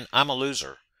hand, I'm a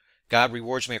loser. God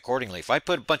rewards me accordingly. If I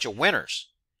put a bunch of winners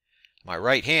at my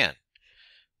right hand,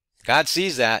 God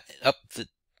sees that. Up the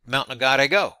mountain of God I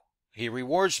go. He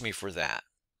rewards me for that.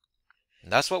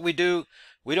 And that's what we do.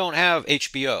 We don't have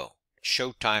HBO,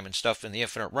 Showtime, and stuff in the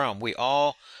infinite realm. We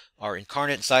all are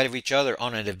incarnate inside of each other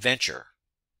on an adventure.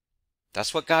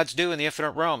 That's what God's do in the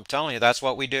infinite realm. I'm telling you, that's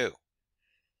what we do.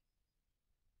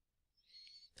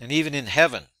 And even in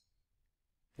heaven,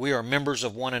 we are members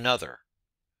of one another.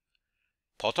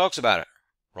 Paul talks about it.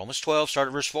 Romans 12, start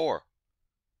at verse 4.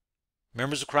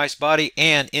 Members of Christ's body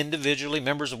and individually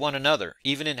members of one another.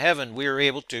 Even in heaven, we are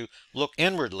able to look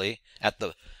inwardly at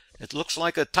it looks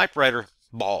like a typewriter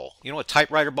ball. You know what a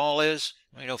typewriter ball is?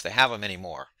 I don't know if they have them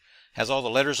anymore. It has all the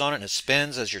letters on it and it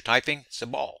spins as you're typing. It's a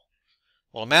ball.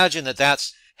 Well, imagine that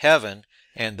that's heaven,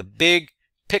 and the big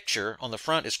picture on the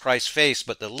front is Christ's face,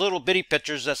 but the little bitty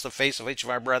pictures, that's the face of each of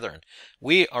our brethren.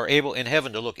 We are able in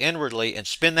heaven to look inwardly and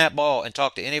spin that ball and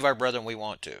talk to any of our brethren we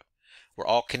want to. We're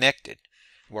all connected.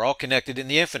 We're all connected in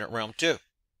the infinite realm too.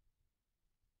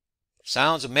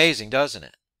 Sounds amazing, doesn't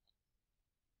it?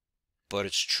 But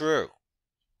it's true.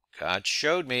 God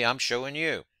showed me, I'm showing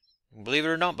you. Believe it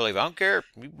or don't believe it. I don't care if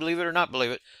you believe it or not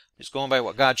believe it. Just going by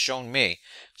what God's shown me.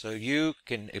 So you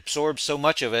can absorb so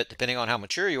much of it depending on how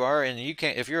mature you are, and you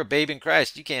can't, if you're a babe in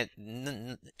Christ, you can't,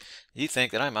 you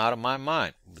think that I'm out of my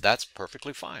mind. That's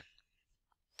perfectly fine.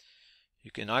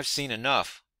 I've seen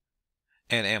enough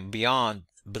and am beyond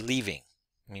believing.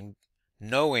 I mean,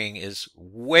 knowing is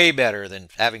way better than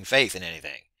having faith in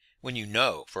anything. When you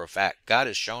know for a fact, God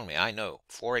has shown me, I know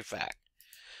for a fact,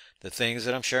 the things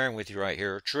that I'm sharing with you right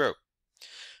here are true.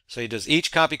 So does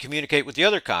each copy communicate with the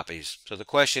other copies? So the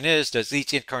question is, does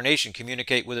each incarnation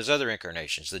communicate with his other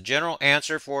incarnations? The general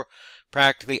answer for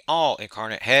practically all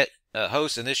incarnate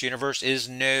hosts in this universe is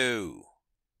no.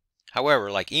 However,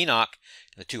 like Enoch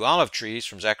and the two olive trees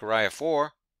from Zechariah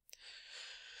 4,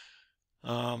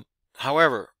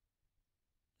 however,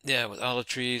 yeah, with olive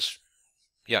trees,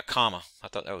 yeah, comma. I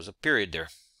thought that was a period there.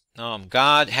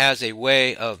 God has a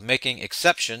way of making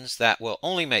exceptions that will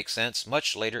only make sense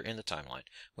much later in the timeline,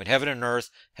 when heaven and earth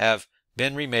have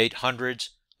been remade hundreds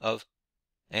of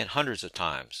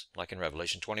times, like in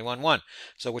Revelation 21:1.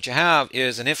 So what you have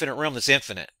is an infinite realm that's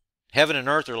infinite. Heaven and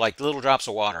earth are like little drops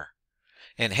of water,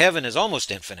 and heaven is almost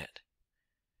infinite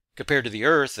compared to the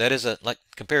earth. That is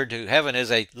compared to heaven is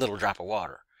a little drop of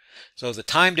water. So the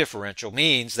time differential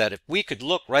means that if we could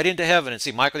look right into heaven and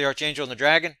see Michael the Archangel and the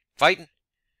dragon fighting,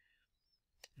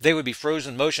 they would be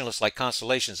frozen motionless like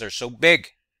constellations. They're so big.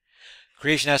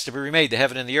 Creation has to be remade, the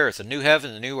heaven and the earth, the new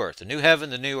heaven, the new earth, the new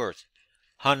heaven, the new earth.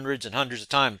 Hundreds and hundreds of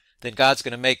times. Then God's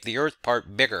going to make the earth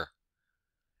part bigger,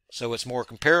 so it's more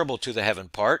comparable to the heaven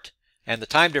part, and the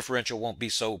time differential won't be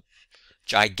so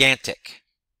gigantic.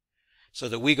 So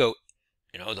that we go,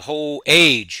 the whole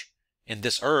age in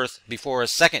this earth before a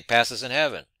second passes in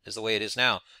heaven is the way it is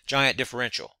now. Giant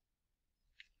differential.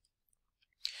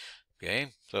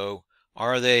 Okay, so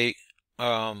are they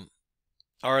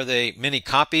many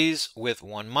copies with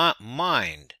one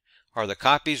mind? Are the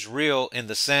copies real in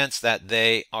the sense that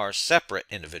they are separate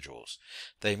individuals?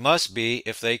 They must be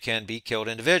if they can be killed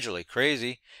individually.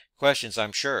 Crazy questions,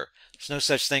 I'm sure. There's no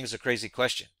such thing as a crazy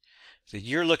question. So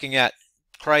you're looking at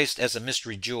Christ as a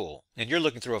mystery jewel, and you're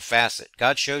looking through a facet.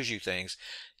 God shows you things.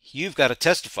 You've got to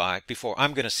testify before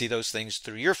I'm going to see those things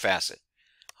through your facet.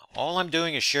 All I'm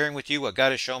doing is sharing with you what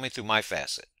God has shown me through my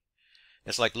facet.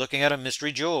 It's like looking at a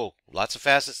mystery jewel. Lots of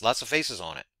facets, lots of faces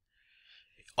on it.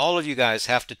 All of you guys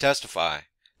have to testify.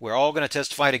 We're all going to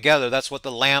testify together. That's what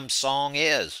the Lamb song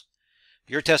is.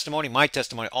 Your testimony, my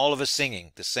testimony, all of us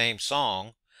singing the same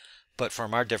song, but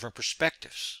from our different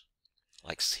perspectives.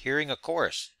 Like hearing a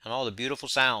chorus and all the beautiful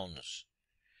sounds.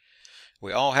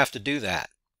 We all have to do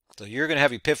that. So you're going to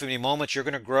have epiphany moments. You're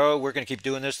going to grow. We're going to keep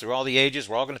doing this through all the ages.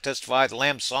 We're all going to testify. The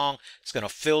Lamb song is going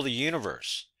to fill the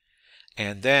universe.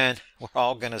 And then we're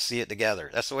all going to see it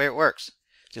together. That's the way it works.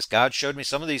 Just God showed me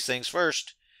some of these things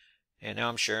first, and now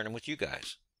I'm sharing them with you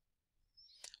guys.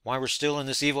 Why we're still in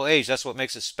this evil age, that's what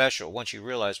makes it special once you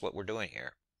realize what we're doing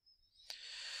here.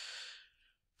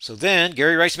 So then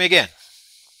Gary writes me again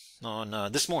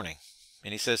on this morning,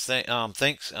 and he says,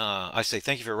 thanks. I say,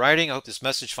 thank you for writing. I hope this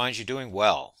message finds you doing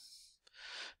well.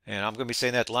 And I'm going to be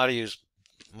saying that to a lot of you.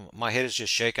 My head is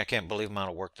just shaking. I can't believe the amount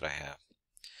of work that I have.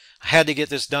 I had to get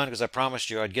this done because I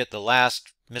promised you I'd get the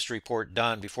last mystery report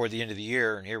done before the end of the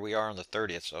year, and here we are on the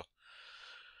 30th. So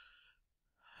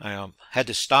I had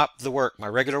to stop the work, my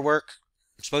regular work.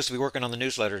 I'm supposed to be working on the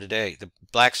newsletter today, the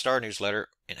Black Star newsletter,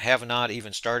 and have not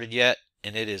even started yet,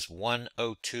 and it is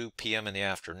 1:02 p.m. in the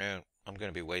afternoon. I'm going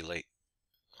to be way late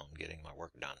on getting my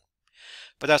work done.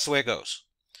 But that's the way it goes.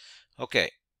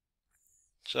 Okay.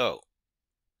 So,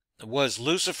 was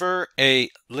Lucifer a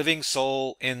living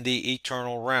soul in the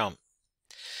eternal realm?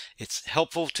 It's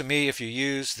helpful to me if you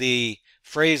use the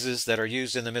phrases that are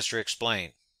used in the Mystery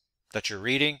Explained that you're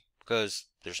reading, because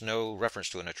there's no reference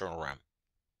to an eternal realm.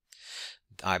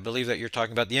 I believe that you're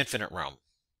talking about the infinite realm.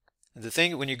 The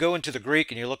thing, when you go into the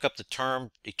Greek and you look up the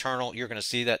term eternal, you're going to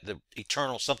see that the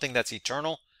eternal, something that's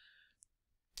eternal,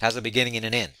 has a beginning and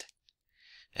an end.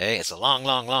 Okay? It's a long,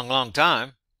 long, long, long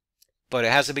time, but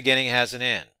it has a beginning, it has an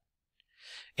end.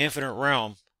 Infinite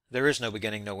realm, there is no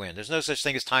beginning, no end. There's no such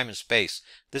thing as time and space.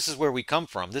 This is where we come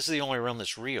from. This is the only realm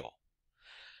that's real.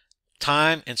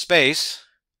 Time and space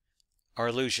are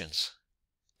illusions.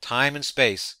 Time and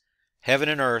space, heaven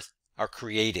and earth, are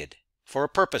created for a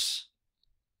purpose.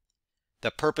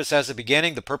 The purpose has a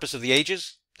beginning, the purpose of the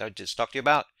ages, that I just talked to you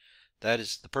about. That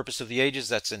is the purpose of the ages.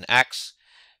 That's in Acts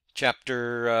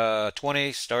chapter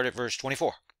 20, start at verse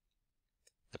 24.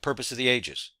 The purpose of the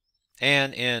ages.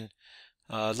 And in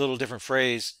a little different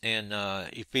phrase in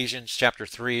Ephesians chapter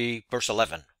 3, verse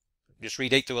 11. Just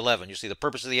read 8 through 11. You see the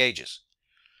purpose of the ages.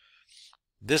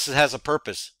 This has a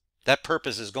purpose. That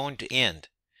purpose is going to end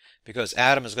because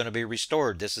Adam is going to be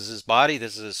restored. This is his body,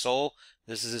 this is his soul,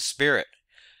 this is his spirit.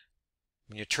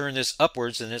 When you turn this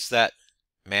upwards, then it's that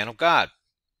man of God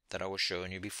that I was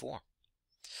showing you before.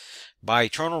 By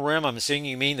eternal realm, I'm assuming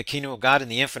you mean the kingdom of God in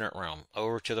the infinite realm.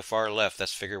 Over to the far left,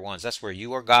 that's figure 1. That's where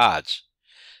you are gods.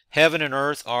 Heaven and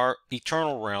earth are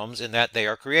eternal realms in that they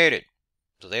are created.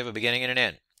 So they have a beginning and an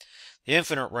end. The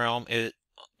infinite realm is,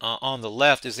 on the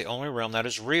left is the only realm that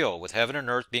is real, with heaven and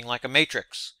earth being like a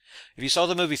matrix. If you saw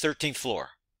the movie 13th Floor,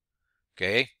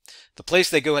 okay, the place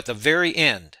they go at the very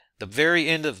end of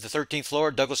the 13th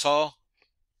floor, Douglas Hall,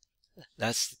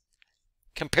 that's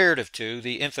comparative to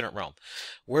the infinite realm.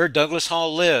 Where Douglas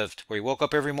Hall lived, where he woke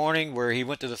up every morning, where he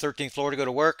went to the 13th floor to go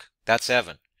to work, that's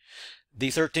heaven. The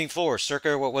 13th floor,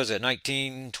 circa, what was it,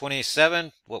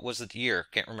 1927? What was the year?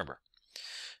 Can't remember.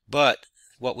 But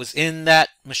what was in that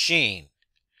machine,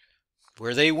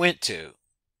 where they went to,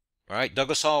 right?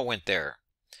 Douglas Hall went there.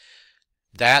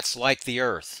 That's like the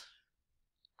earth.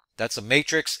 That's a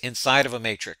matrix inside of a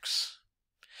matrix.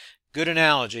 Good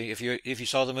analogy if you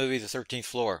saw the movie The 13th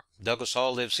Floor. Douglas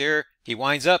Hall lives here. He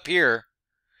winds up here,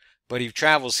 but he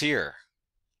travels here.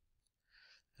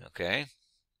 Okay?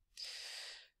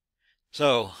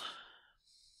 So,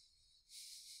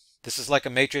 this is like a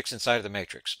matrix inside of the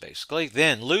matrix, basically.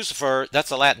 Then, Lucifer,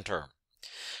 that's a Latin term.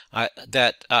 I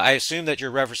assume that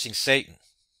you're referencing Satan,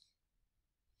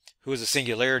 who is a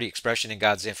singularity expression in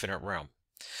God's infinite realm.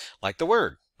 Like the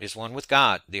Word is one with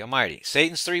God, the Almighty.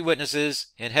 Satan's 3 witnesses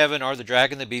in heaven are the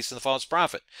dragon, the beast, and the false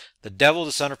prophet. The devil,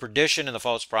 the son of perdition, and the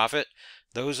false prophet.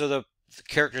 Those are the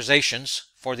characterizations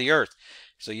for the earth.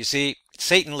 So you see,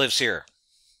 Satan lives here.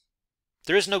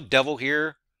 There is no devil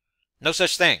here. No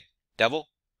such thing. Devil,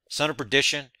 son of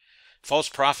perdition, false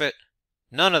prophet,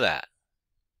 none of that.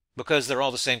 Because they're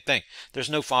all the same thing. There's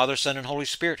no Father, Son, and Holy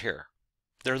Spirit here.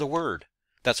 They're the Word.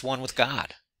 That's one with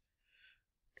God.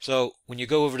 So when you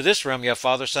go over to this realm, you have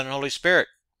Father, Son, and Holy Spirit.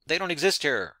 They don't exist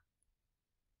here.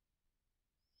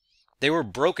 They were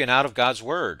broken out of God's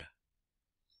Word.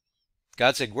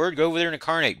 God said, Word, go over there and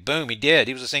incarnate. Boom, he did.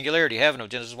 He was a singularity, heaven of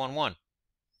Genesis 1:1.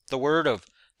 The Word of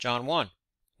John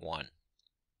 1:1.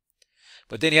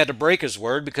 But then he had to break his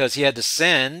word because he had to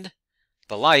send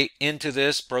the light into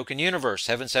this broken universe,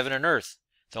 heaven, heaven, and earth.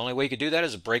 The only way he could do that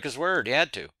is to break his word. He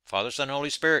had to. Father, Son, and Holy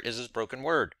Spirit is his broken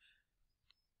word.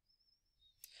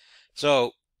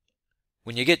 So,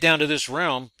 when you get down to this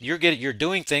realm, you're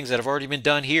doing things that have already been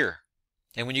done here.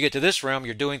 And when you get to this realm,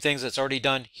 you're doing things that's already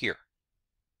done here.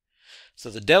 So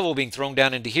the devil being thrown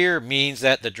down into here means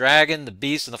that the dragon, the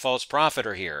beast, and the false prophet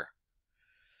are here.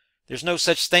 There's no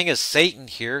such thing as Satan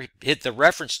here. The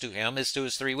reference to him is to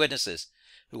his 3 witnesses,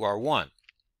 who are one.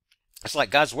 It's like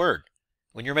God's Word.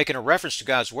 When you're making a reference to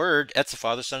God's Word, that's the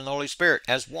Father, Son, and the Holy Spirit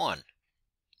as one.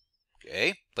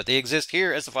 Okay? But they exist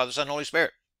here as the Father, Son, and Holy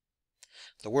Spirit.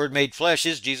 The Word made flesh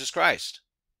is Jesus Christ.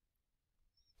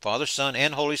 Father, Son,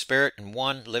 and Holy Spirit in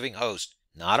one living host.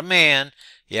 Not a man.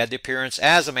 He had the appearance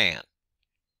as a man.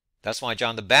 That's why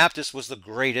John the Baptist was the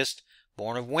greatest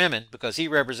born of women, because he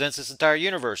represents this entire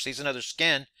universe. He's another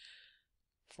skin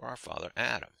for our father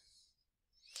Adam.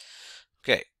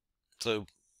 Okay, so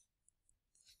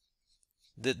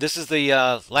this is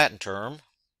the Latin term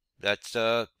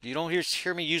that you don't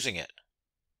hear me using it.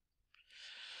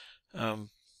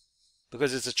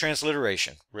 Because it's a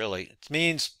transliteration, really. It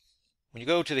means, when you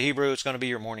go to the Hebrew, it's going to be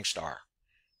your morning star.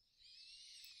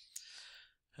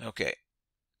 Okay.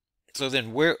 So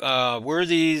then, were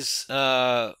these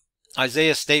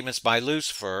Isaiah statements by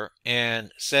Lucifer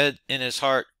and said in his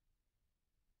heart,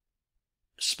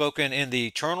 spoken in the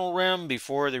eternal realm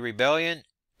before the rebellion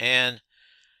and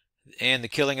the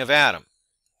killing of Adam?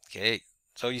 Okay.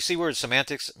 So you see where it's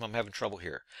semantics? I'm having trouble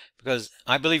here. Because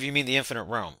I believe you mean the infinite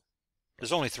realm.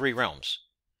 There's only 3 realms.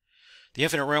 The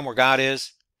infinite realm where God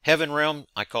is, heaven realm,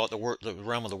 I call it the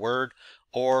realm of the Word,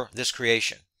 or this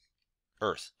creation,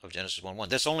 earth of Genesis 1:1.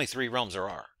 There's only 3 realms there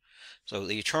are. So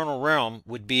the eternal realm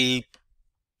would be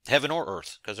heaven or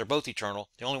earth, because they're both eternal.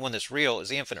 The only one that's real is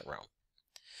the infinite realm.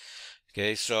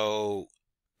 Okay, so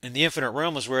in the infinite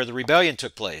realm is where the rebellion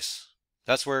took place.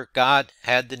 That's where God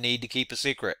had the need to keep a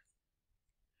secret,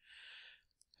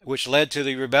 which led to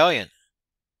the rebellion.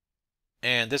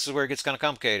 And this is where it gets kind of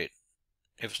complicated,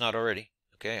 if it's not already.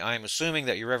 Okay, I am assuming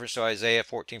that your reference to Isaiah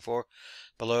 14:4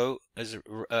 below is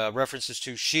references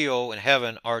to Sheol and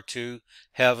heaven are to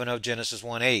heaven of Genesis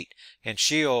 1:8. And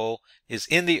Sheol is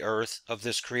in the earth of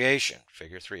this creation,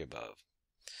 figure 3 above.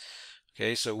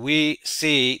 Okay, so we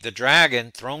see the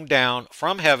dragon thrown down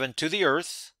from heaven to the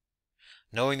earth,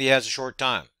 knowing that he has a short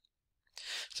time.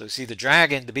 So you see the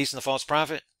dragon, the beast, and the false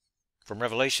prophet from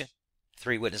Revelation,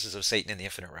 three witnesses of Satan in the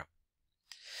infinite realm.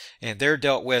 And they're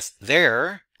dealt with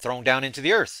there, thrown down into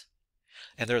the earth.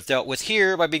 And they're dealt with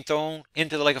here by being thrown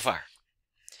into the lake of fire.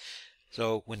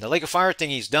 So when the lake of fire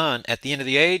thing is done at the end of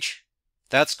the age,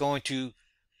 that's going to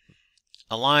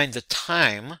align the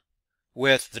time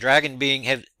with the dragon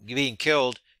being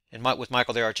killed and with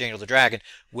Michael the Archangel the dragon,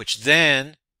 which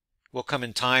then will come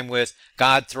in time with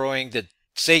God throwing the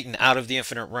Satan out of the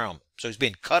infinite realm. So he's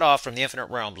being cut off from the infinite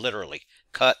realm, literally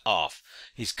cut off.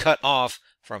 He's cut off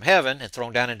from heaven and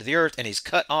thrown down into the earth, and he's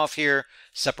cut off here,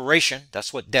 separation.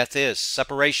 That's what death is,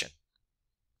 separation.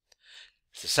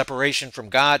 It's the separation from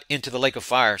God into the lake of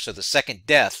fire. So the second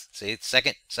death, see,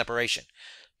 second separation.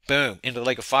 Boom, into the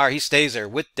lake of fire. He stays there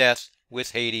with death,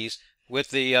 with Hades,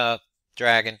 with the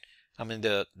dragon. I mean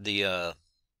the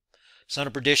son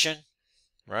of perdition,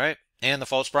 right? And the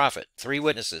false prophet. Three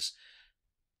witnesses.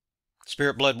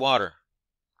 Spirit, blood, water.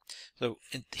 So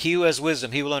he who has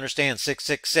wisdom, he will understand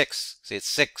 666. See, it's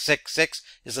 666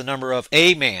 is the number of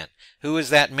a man. Who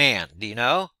is that man? Do you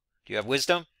know? Do you have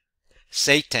wisdom?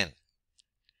 Satan.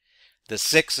 The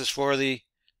 6 is for the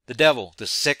devil. The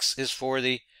 6 is for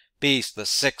the beast. The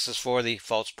 6 is for the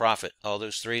false prophet. All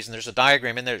those threes. And there's a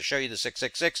diagram in there to show you the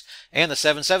 666 and the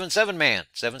 777 man.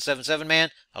 777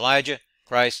 man, Elijah,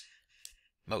 Christ,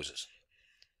 Moses.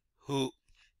 Who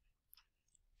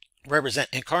represent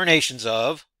incarnations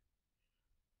of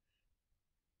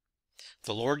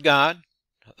the Lord God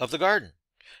of the garden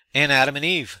and Adam and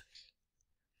Eve.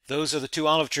 Those are the two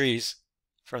olive trees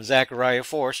from Zechariah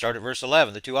 4, start at verse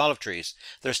 11, the two olive trees.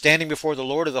 They're standing before the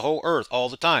Lord of the whole earth all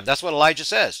the time. That's what Elijah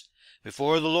says.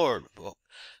 Before the Lord,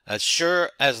 as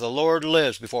sure as the Lord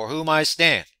lives, before whom I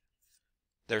stand,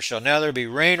 there shall neither be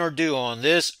rain or dew on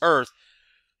this earth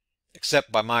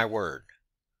except by my word.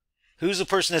 Who's the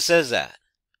person that says that?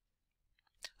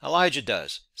 Elijah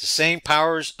does. It's the same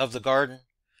powers of the garden,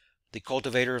 the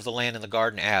cultivator of the land in the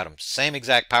garden, Adam. Same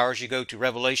exact powers. You go to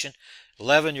Revelation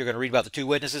 11, you're going to read about the two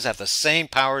witnesses, have the same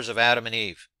powers of Adam and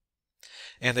Eve.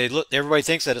 And everybody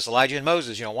thinks that it's Elijah and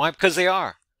Moses. You know why? Because they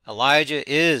are. Elijah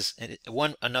is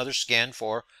another skin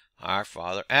for our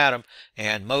father Adam,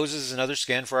 and Moses is another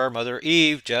skin for our mother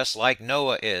Eve, just like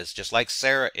Noah is, just like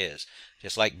Sarah is,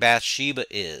 just like Bathsheba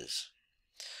is.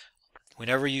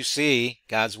 Whenever you see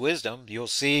God's wisdom, you'll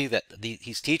see that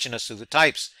he's teaching us through the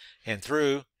types and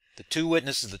through the two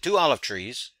witnesses, the two olive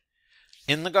trees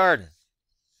in the garden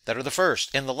that are the first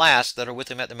and the last that are with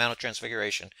him at the Mount of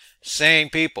Transfiguration. Same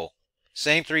people.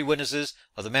 Same three witnesses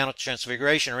of the Mount of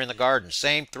Transfiguration are in the garden.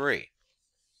 Same three.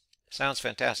 Sounds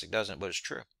fantastic, doesn't it? But it's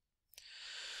true.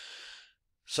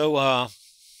 So,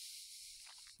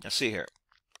 let's see here.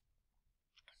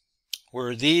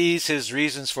 Were these his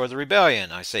reasons for the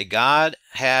rebellion? I say God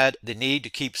had the need to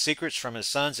keep secrets from his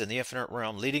sons in the infinite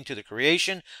realm, leading to the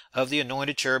creation of the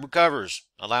anointed cherub who covers,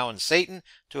 allowing Satan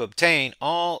to obtain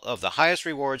all of the highest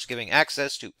rewards, giving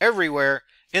access to everywhere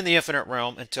in the infinite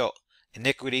realm until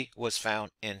iniquity was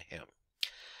found in him.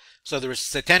 So the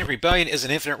satanic rebellion is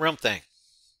an infinite realm thing.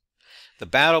 The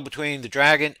battle between the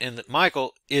dragon and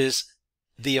Michael is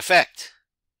the effect.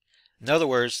 In other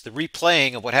words, the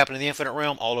replaying of what happened in the infinite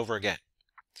realm all over again.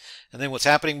 And then what's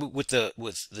happening with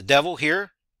the devil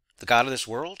here, the god of this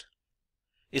world,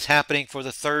 is happening for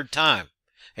the third time.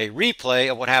 A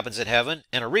replay of what happens in heaven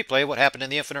and a replay of what happened in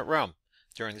the infinite realm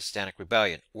during the satanic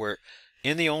rebellion. We're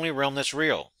in the only realm that's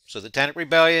real. So the satanic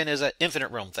rebellion is an infinite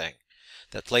realm thing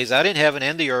that plays out in heaven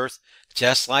and the earth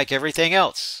just like everything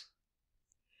else.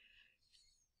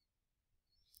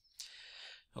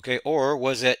 Okay, or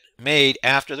was it made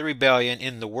after the rebellion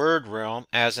in the word realm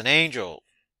as an angel?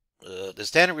 The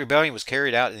satanic rebellion was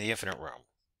carried out in the infinite realm.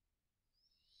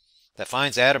 That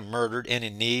finds Adam murdered and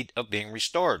in need of being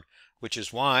restored, which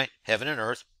is why heaven and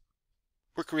earth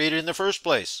were created in the first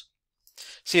place.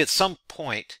 See, at some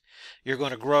point, you're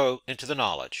going to grow into the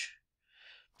knowledge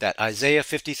that Isaiah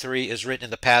 53 is written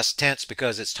in the past tense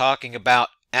because it's talking about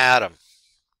Adam.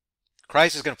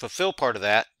 Christ is going to fulfill part of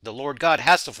that. The Lord God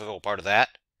has to fulfill part of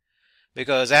that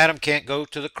because Adam can't go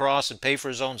to the cross and pay for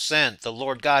his own sin. The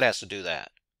Lord God has to do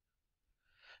that.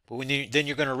 But then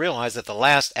you're going to realize that the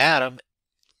last Adam,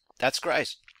 that's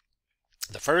Christ.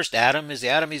 The first Adam is the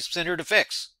Adam he's sent here to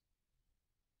fix.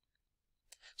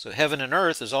 So heaven and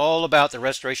earth is all about the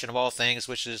restoration of all things,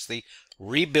 which is the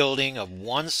rebuilding of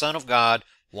one Son of God,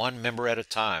 one member at a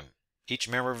time, each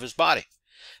member of his body.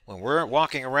 When we're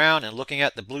walking around and looking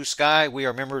at the blue sky, we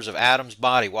are members of Adam's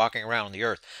body walking around on the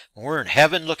earth. When we're in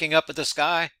heaven looking up at the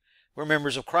sky, we're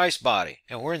members of Christ's body.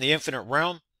 And we're in the infinite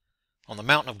realm on the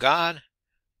mountain of God,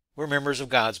 we're members of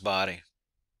God's body,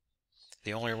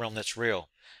 the only realm that's real.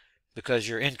 because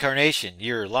your incarnation,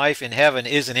 your life in heaven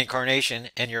is an incarnation,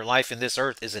 and your life in this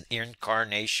earth is an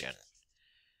incarnation.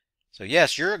 So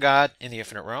yes, you're a God in the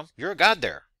infinite realm. You're a God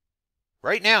there.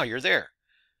 Right now, you're there.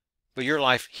 But your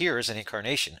life here is an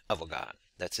incarnation of a God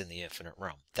that's in the infinite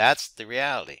realm. That's the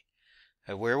reality.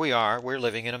 And where we are, we're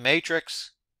living in a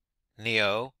matrix.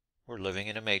 Neo, we're living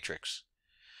in a matrix.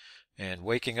 And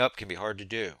waking up can be hard to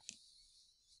do.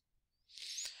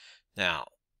 Now,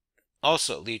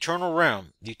 also, the eternal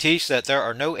realm. You teach that there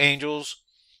are no angels,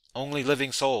 only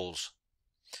living souls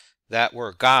that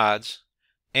were gods.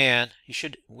 And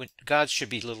gods should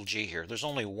be little g here. There's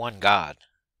only one God,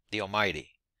 the Almighty,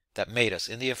 that made us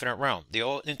in the infinite realm.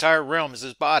 The entire realm is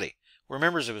his body. We're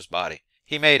members of his body.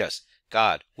 He made us,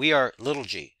 God. We are little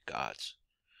g, gods.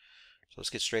 So let's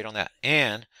get straight on that.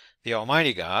 And the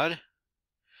Almighty God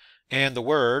and the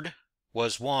Word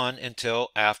was one until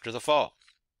after the fall.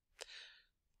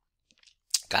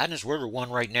 God and his Word are one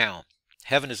right now.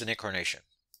 Heaven is an incarnation.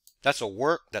 That's a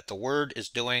work that the Word is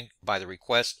doing by the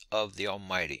request of the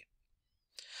Almighty.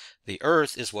 The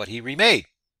earth is what he remade.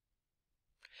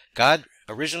 God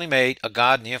originally made a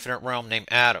God in the infinite realm named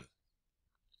Adam.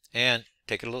 And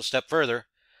take it a little step further,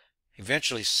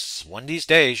 eventually, one of these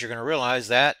days, you're going to realize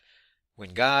that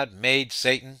when God made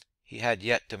Satan, he had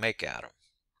yet to make Adam.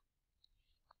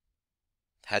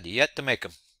 Had yet to make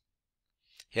him.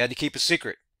 He had to keep a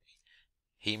secret.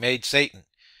 He made Satan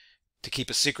to keep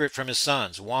a secret from his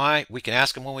sons. Why? We can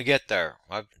ask him when we get there.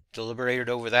 I've deliberated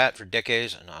over that for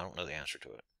decades, and I don't know the answer to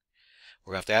it.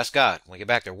 We're going to have to ask God when we get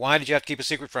back there. Why did you have to keep a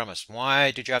secret from us?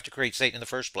 Why did you have to create Satan in the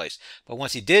first place? But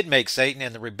once he did make Satan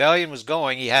and the rebellion was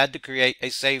going, he had to create a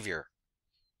Savior.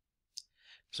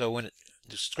 So when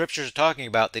the scriptures are talking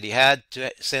about that he had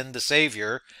to send the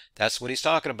Savior, that's what he's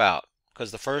talking about. Because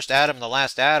the first Adam and the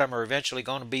last Adam are eventually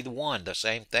going to be the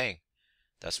same thing.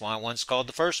 That's why one's called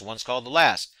the first and one's called the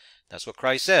last. That's what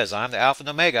Christ says. I'm the Alpha and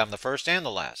the Omega. I'm the first and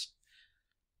the last.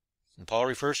 And Paul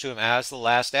refers to him as the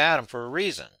last Adam for a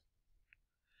reason.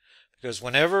 Because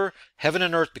whenever heaven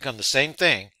and earth become the same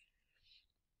thing,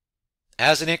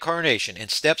 as an incarnation, and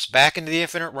steps back into the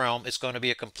infinite realm, it's going to be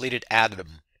a completed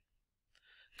Adam.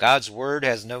 God's Word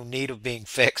has no need of being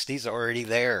fixed. He's already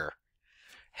there.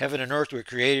 Heaven and earth were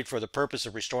created for the purpose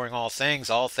of restoring all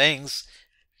things. All things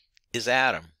is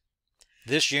Adam.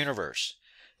 This universe.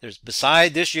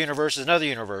 Beside this universe is another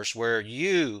universe where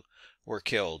you were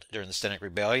killed during the Stenic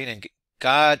Rebellion, and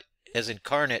God as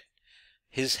incarnate,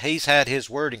 he's had his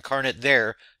Word incarnate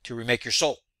there to remake your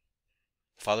soul.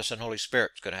 Father, Son, Holy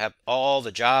Spirit is going to have all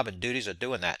the job and duties of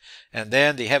doing that. And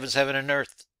then the heavens, heaven, and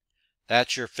earth.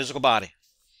 That's your physical body.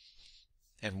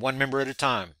 And one member at a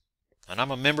time. And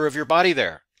I'm a member of your body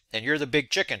there. And you're the big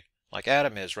chicken, like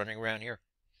Adam is running around here.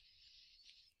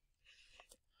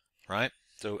 Right?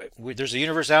 So there's a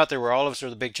universe out there where all of us are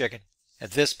the big chicken.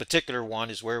 And this particular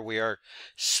one is where we are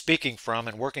speaking from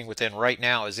and working within right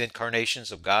now as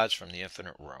incarnations of gods from the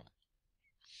infinite realm.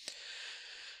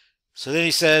 So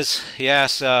then he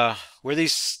asks, were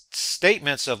these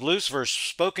statements of Lucifer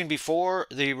spoken before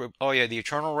the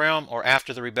eternal realm or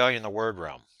after the rebellion in the word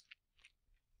realm?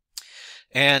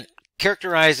 And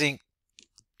characterizing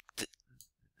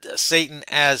Satan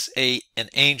as an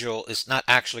angel is not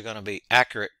actually going to be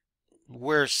accurate.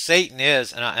 Where Satan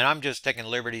is, and I'm just taking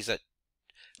liberties at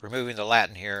removing the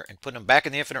Latin here and putting him back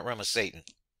in the infinite realm as Satan.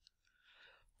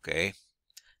 Okay.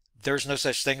 There's no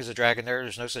such thing as a dragon there.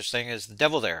 There's no such thing as the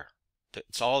devil there.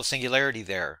 It's all a singularity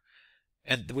there.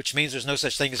 And which means there's no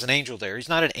such thing as an angel there. He's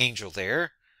not an angel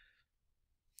there.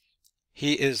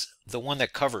 He is the one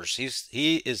that covers.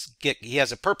 He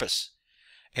has a purpose.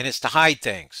 And it's to hide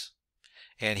things.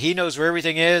 And he knows where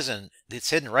everything is, and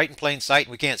it's hidden right in plain sight,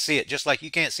 and we can't see it, just like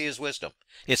you can't see his wisdom.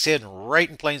 It's hidden right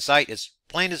in plain sight. It's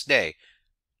plain as day.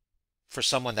 For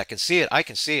someone that can see it, I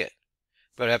can see it.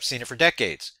 But I've seen it for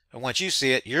decades. And once you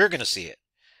see it, you're going to see it.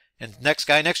 And the next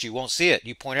guy next to you won't see it.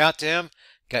 You point it out to him,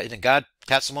 and God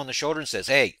taps him on the shoulder and says,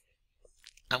 hey,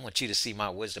 I want you to see my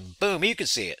wisdom. Boom, you can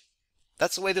see it.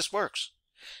 That's the way this works.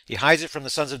 He hides it from the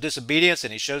sons of disobedience,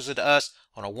 and he shows it to us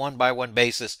on a one-by-one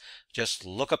basis. Just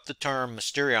look up the term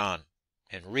mysterion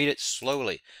and read it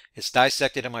slowly. It's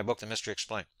dissected in my book, The Mystery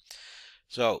Explained.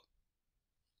 So,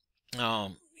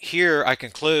 here I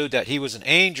conclude that he was an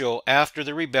angel after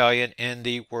the rebellion in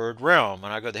the word realm.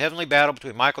 And I go, the heavenly battle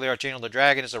between Michael the archangel and the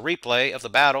dragon is a replay of the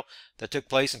battle that took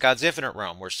place in God's infinite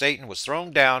realm, where Satan was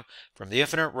thrown down from the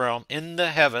infinite realm in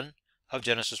the heaven of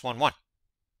Genesis 1:1.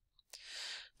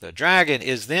 The dragon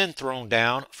is then thrown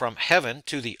down from heaven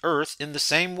to the earth in the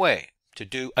same way to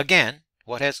do again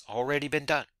what has already been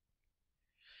done.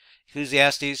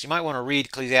 Ecclesiastes, you might want to read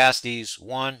Ecclesiastes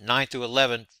 1:9 through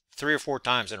 11 3 or 4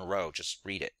 times in a row. Just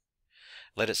read it.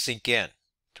 let it sink in,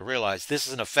 to realize this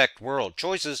is an effect world.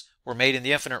 Choices were made in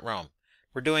the infinite realm.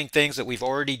 We're doing things that we've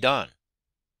already done.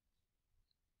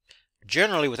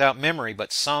 Generally without memory,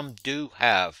 but some do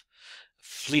have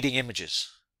fleeting images.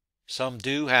 Some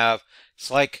do have,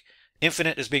 it's like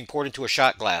infinite is being poured into a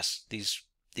shot glass, these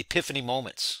epiphany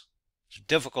moments. It's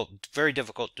difficult, very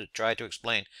difficult to try to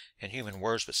explain in human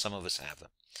words, but some of us have them.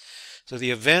 So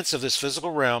the events of this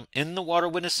physical realm in the water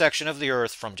witness section of the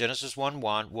earth from Genesis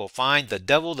 1:1 will find the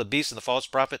devil, the beast, and the false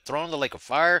prophet thrown in the lake of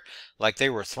fire like they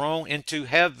were thrown into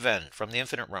heaven from the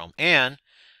infinite realm, and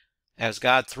as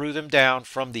God threw them down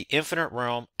from the infinite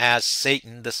realm as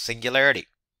Satan, the singularity.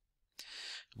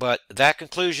 But that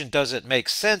conclusion doesn't make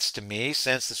sense to me,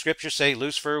 since the scriptures say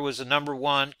Lucifer was the number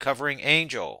 1 covering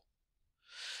angel.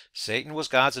 Satan was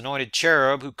God's anointed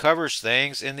cherub who covers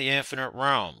things in the infinite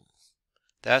realm.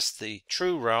 That's the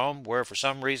true realm where for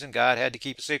some reason God had to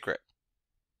keep a secret.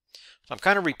 So I'm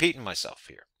kind of repeating myself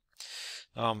here.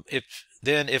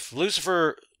 If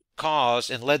Lucifer caused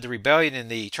and led the rebellion in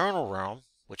the eternal realm,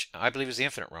 which I believe is the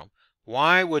infinite realm,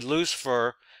 why would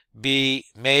Lucifer be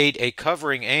made a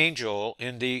covering angel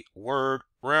in the word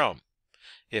realm?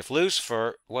 If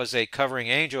Lucifer was a covering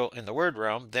angel in the word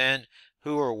realm, then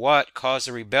who or what caused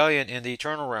the rebellion in the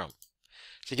eternal realm?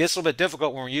 So it gets a little bit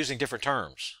difficult when we're using different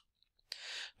terms.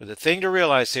 But the thing to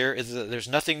realize here is that there's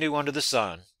nothing new under the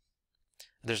sun.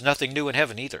 There's nothing new in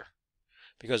heaven either,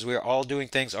 because we are all doing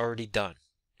things already done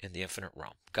in the infinite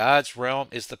realm. God's realm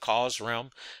is the cause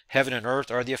realm. Heaven and earth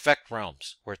are the effect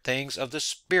realms, where things of the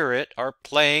spirit are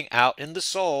playing out in the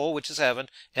soul, which is heaven,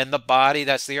 and the body,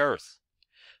 that's the earth,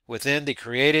 within the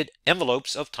created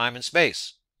envelopes of time and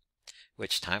space,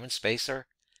 which time and space are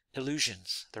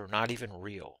illusions. They're not even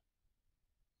real.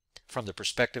 From the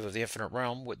perspective of the infinite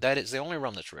realm, that is the only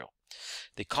realm that's real.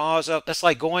 The cause of, that's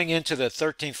like going into the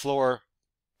 13th floor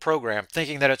program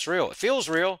thinking that it's real. It feels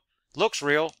real, looks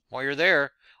real while you're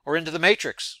there, or into the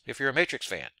Matrix, if you're a Matrix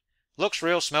fan. Looks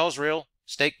real, smells real,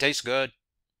 steak tastes good,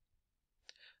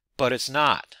 but it's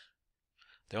not.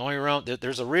 The only realm,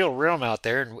 there's a real realm out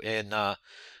there, and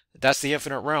that's the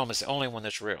infinite realm. It's the only one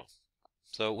that's real.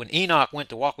 So when Enoch went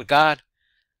to walk with God,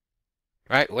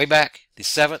 right, way back, the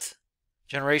 7th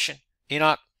generation,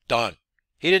 Enoch, done.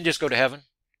 He didn't just go to heaven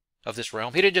of this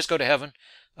realm. He didn't just go to heaven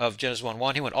of Genesis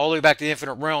 1:1. He went all the way back to the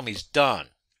infinite realm. He's done.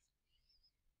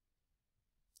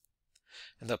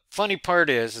 And the funny part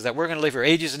is that we're going to live here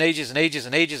ages and ages and ages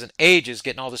and ages and ages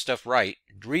getting all this stuff right,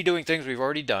 redoing things we've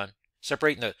already done,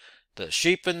 separating the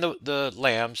sheep and the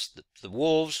lambs, the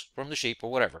wolves from the sheep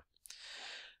or whatever.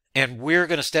 And we're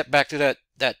going to step back to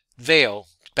that veil,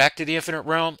 back to the infinite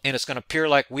realm, and it's going to appear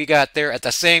like we got there at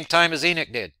the same time as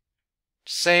Enoch did.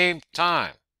 Same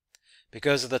time.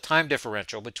 Because of the time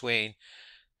differential between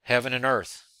heaven and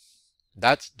earth.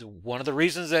 That's one of the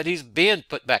reasons that he's being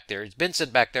put back there. He's been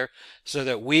sent back there so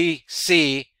that we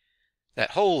see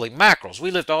that, holy mackerels,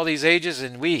 we lived all these ages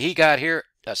and he got here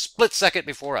a split second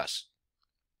before us.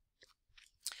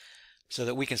 So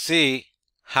that we can see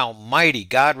how mighty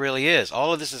God really is.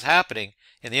 All of this is happening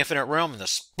in the infinite realm in the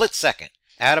split second.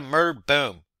 Adam murdered,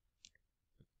 boom.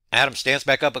 Adam stands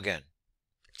back up again.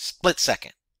 Split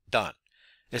second, done.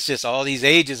 It's just all these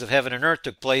ages of heaven and earth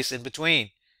took place in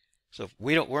between. So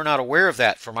we're not aware of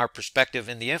that from our perspective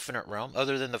in the infinite realm,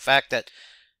 other than the fact that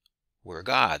we're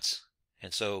gods.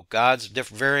 And so God's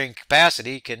varying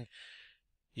capacity can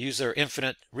use their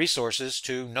infinite resources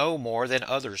to know more than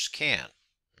others can,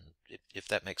 if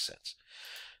that makes sense.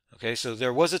 Okay, so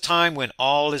there was a time when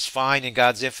all is fine in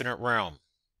God's infinite realm.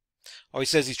 Oh, he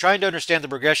says he's trying to understand the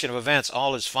progression of events.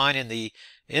 All is fine in the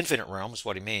infinite realm is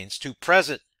what he means. To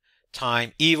present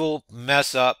time, evil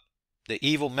mess up, the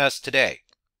evil mess today.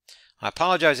 I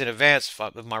apologize in advance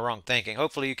of my wrong thinking.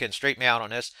 Hopefully you can straighten me out on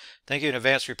this. Thank you in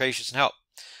advance for your patience and help.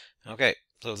 Okay,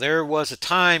 so there was a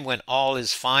time when all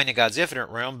is fine in God's infinite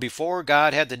realm before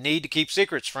God had the need to keep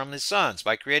secrets from his sons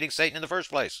by creating Satan in the first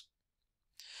place.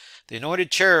 The anointed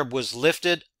cherub was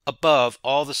lifted above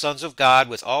all the sons of God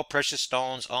with all precious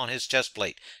stones on his chest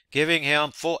plate, giving him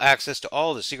full access to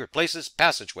all the secret places,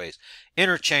 passageways,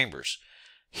 inner chambers,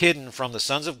 hidden from the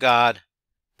sons of God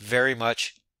very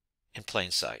much in plain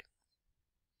sight.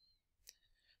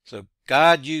 So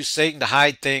God used Satan to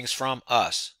hide things from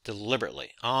us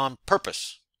deliberately, on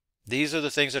purpose. These are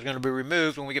the things that are going to be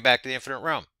removed when we get back to the infinite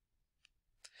realm.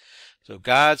 So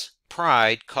God's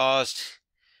pride caused,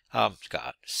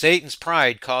 Satan's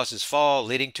pride caused his fall,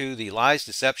 leading to the lies,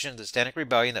 deception, the satanic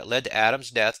rebellion that led to Adam's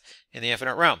death in the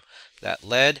infinite realm. That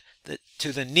led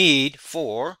to the need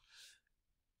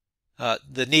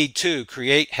to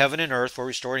create heaven and earth for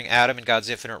restoring Adam in God's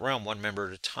infinite realm, one member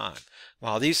at a time.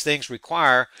 while these things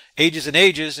require ages and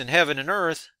ages in heaven and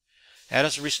earth, Adam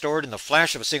is restored in the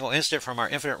flash of a single instant from our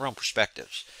infinite realm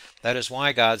perspectives. That is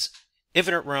why God's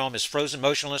infinite realm is frozen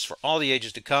motionless for all the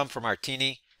ages to come from our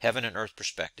teeny heaven and earth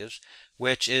perspectives,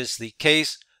 which is the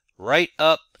case right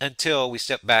up until we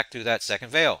step back through that second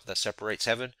veil that separates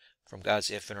heaven from God's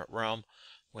infinite realm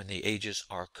when the ages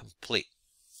are complete.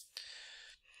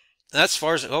 That's as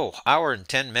far as, hour and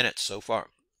 10 minutes so far.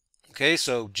 Okay,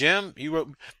 so Jim, you wrote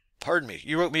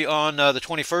me on the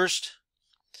 21st,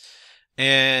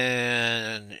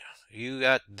 and you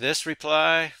got this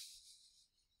reply.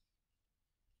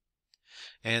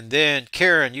 And then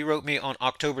Karen, you wrote me on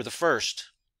October the 1st.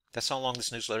 That's how long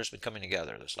this newsletter's been coming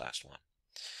together, this last one.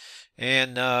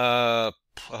 And I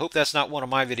hope that's not one of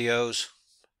my videos.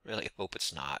 Really hope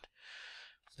it's not.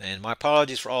 And my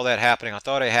apologies for all that happening. I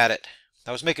thought I had it.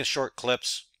 I was making short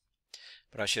clips,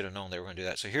 but I should have known they were going to do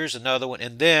that. So here's another one.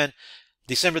 And then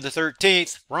December the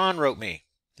 13th, Ron wrote me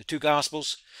the two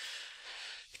Gospels,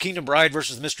 the Kingdom Bride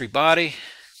versus the Mystery Body,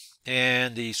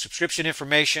 and the subscription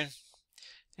information,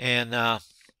 and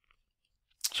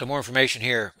some more information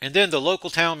here. And then the local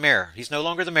town mayor. He's no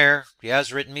longer the mayor. He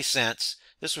has written me since.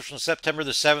 This was from September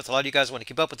the 7th. A lot of you guys want to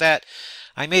keep up with that.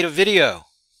 I made a video,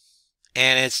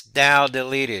 and it's now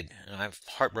deleted. And I'm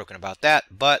heartbroken about that,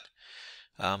 but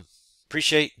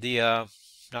appreciate the,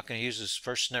 not going to use his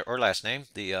first or last name,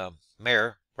 the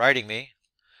mayor writing me.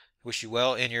 Wish you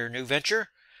well in your new venture,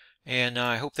 and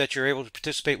I hope that you're able to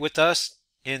participate with us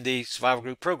in the survival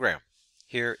group program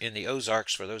here in the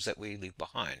Ozarks for those that we leave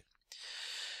behind.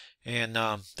 And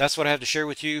that's what I have to share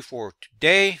with you for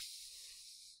today,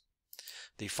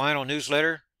 the final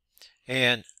newsletter.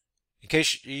 And in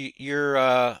case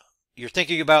you're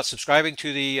thinking about subscribing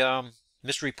to the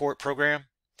Mystery Report program,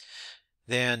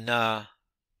 then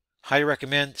highly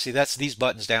recommend. See, that's these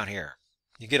buttons down here.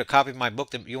 You get a copy of my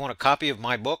book. You want a copy of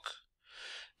my book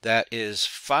that is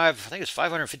I think it's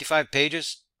 555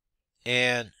 pages,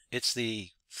 and it's the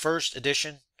first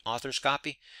edition author's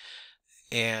copy,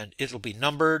 and it'll be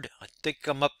numbered. I think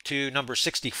I'm up to number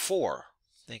 64.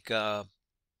 I think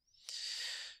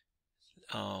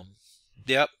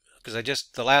yep, because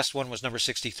the last one was number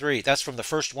 63. That's from the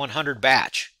first 100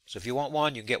 batch. So if you want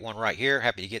one, you can get one right here.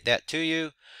 Happy to get that to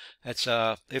you. That's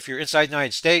if you're inside the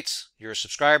United States, you're a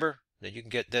subscriber, then you can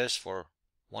get this for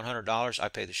 $100. I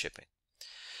pay the shipping.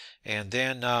 And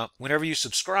then whenever you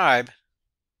subscribe,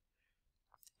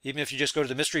 even if you just go to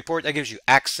the Mystery Report, that gives you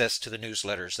access to the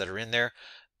newsletters that are in there.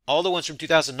 All the ones from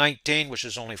 2019, which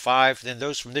is only 5. Then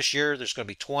those from this year, there's going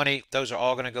to be 20. Those are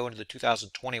all going to go into the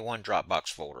 2021 Dropbox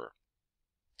folder.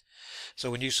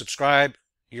 So when you subscribe,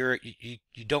 you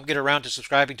don't get around to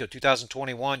subscribing till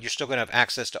 2021. You're still going to have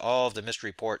access to all of the Mystery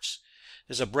Reports.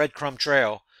 There's a breadcrumb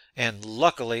trail, and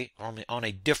luckily on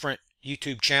a different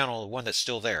YouTube channel, the one that's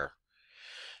still there.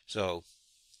 So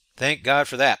thank God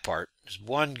for that part. There's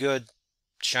one good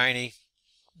shiny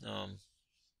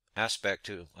aspect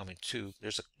to,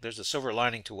 there's a silver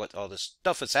lining to what all this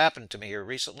stuff that's happened to me here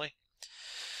recently.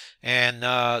 And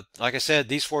like I said,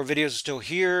 these 4 videos are still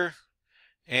here,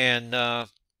 and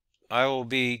I will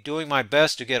be doing my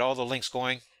best to get all the links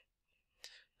going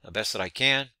the best that I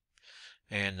can.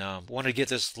 And wanted to get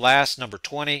this last number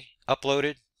 20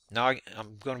 uploaded. Now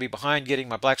I'm going to be behind getting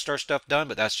my Black Star stuff done,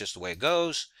 but that's just the way it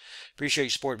goes. Appreciate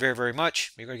your support very, very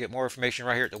much. You're going to get more information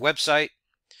right here at the website.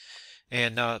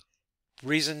 And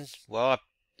reason, well,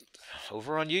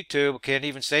 over on YouTube, I can't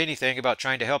even say anything about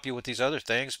trying to help you with these other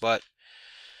things. But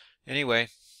anyway,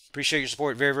 appreciate your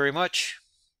support very, very much.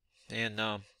 And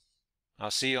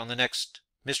I'll see you on the next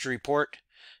Mystery Report.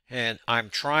 And I'm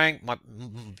trying,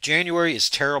 January is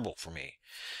terrible for me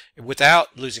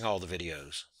without losing all the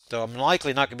videos. Though I'm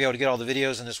likely not going to be able to get all the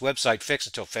videos in this website fixed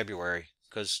until February,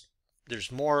 because there's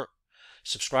more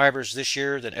subscribers this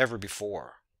year than ever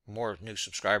before. More new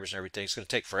subscribers and everything. It's going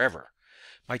to take forever.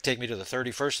 Might take me to the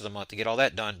 31st of the month to get all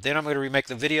that done. Then I'm going to remake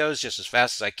the videos just as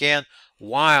fast as I can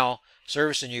while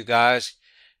servicing you guys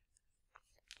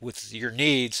with your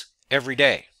needs every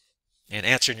day and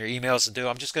answering your emails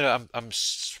and I'm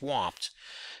swamped,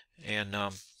 and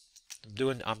I'm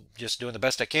just doing the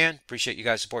best I can. Appreciate you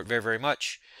guys' support very, very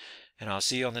much, and I'll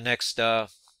see you on the next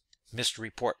Mystery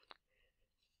Report.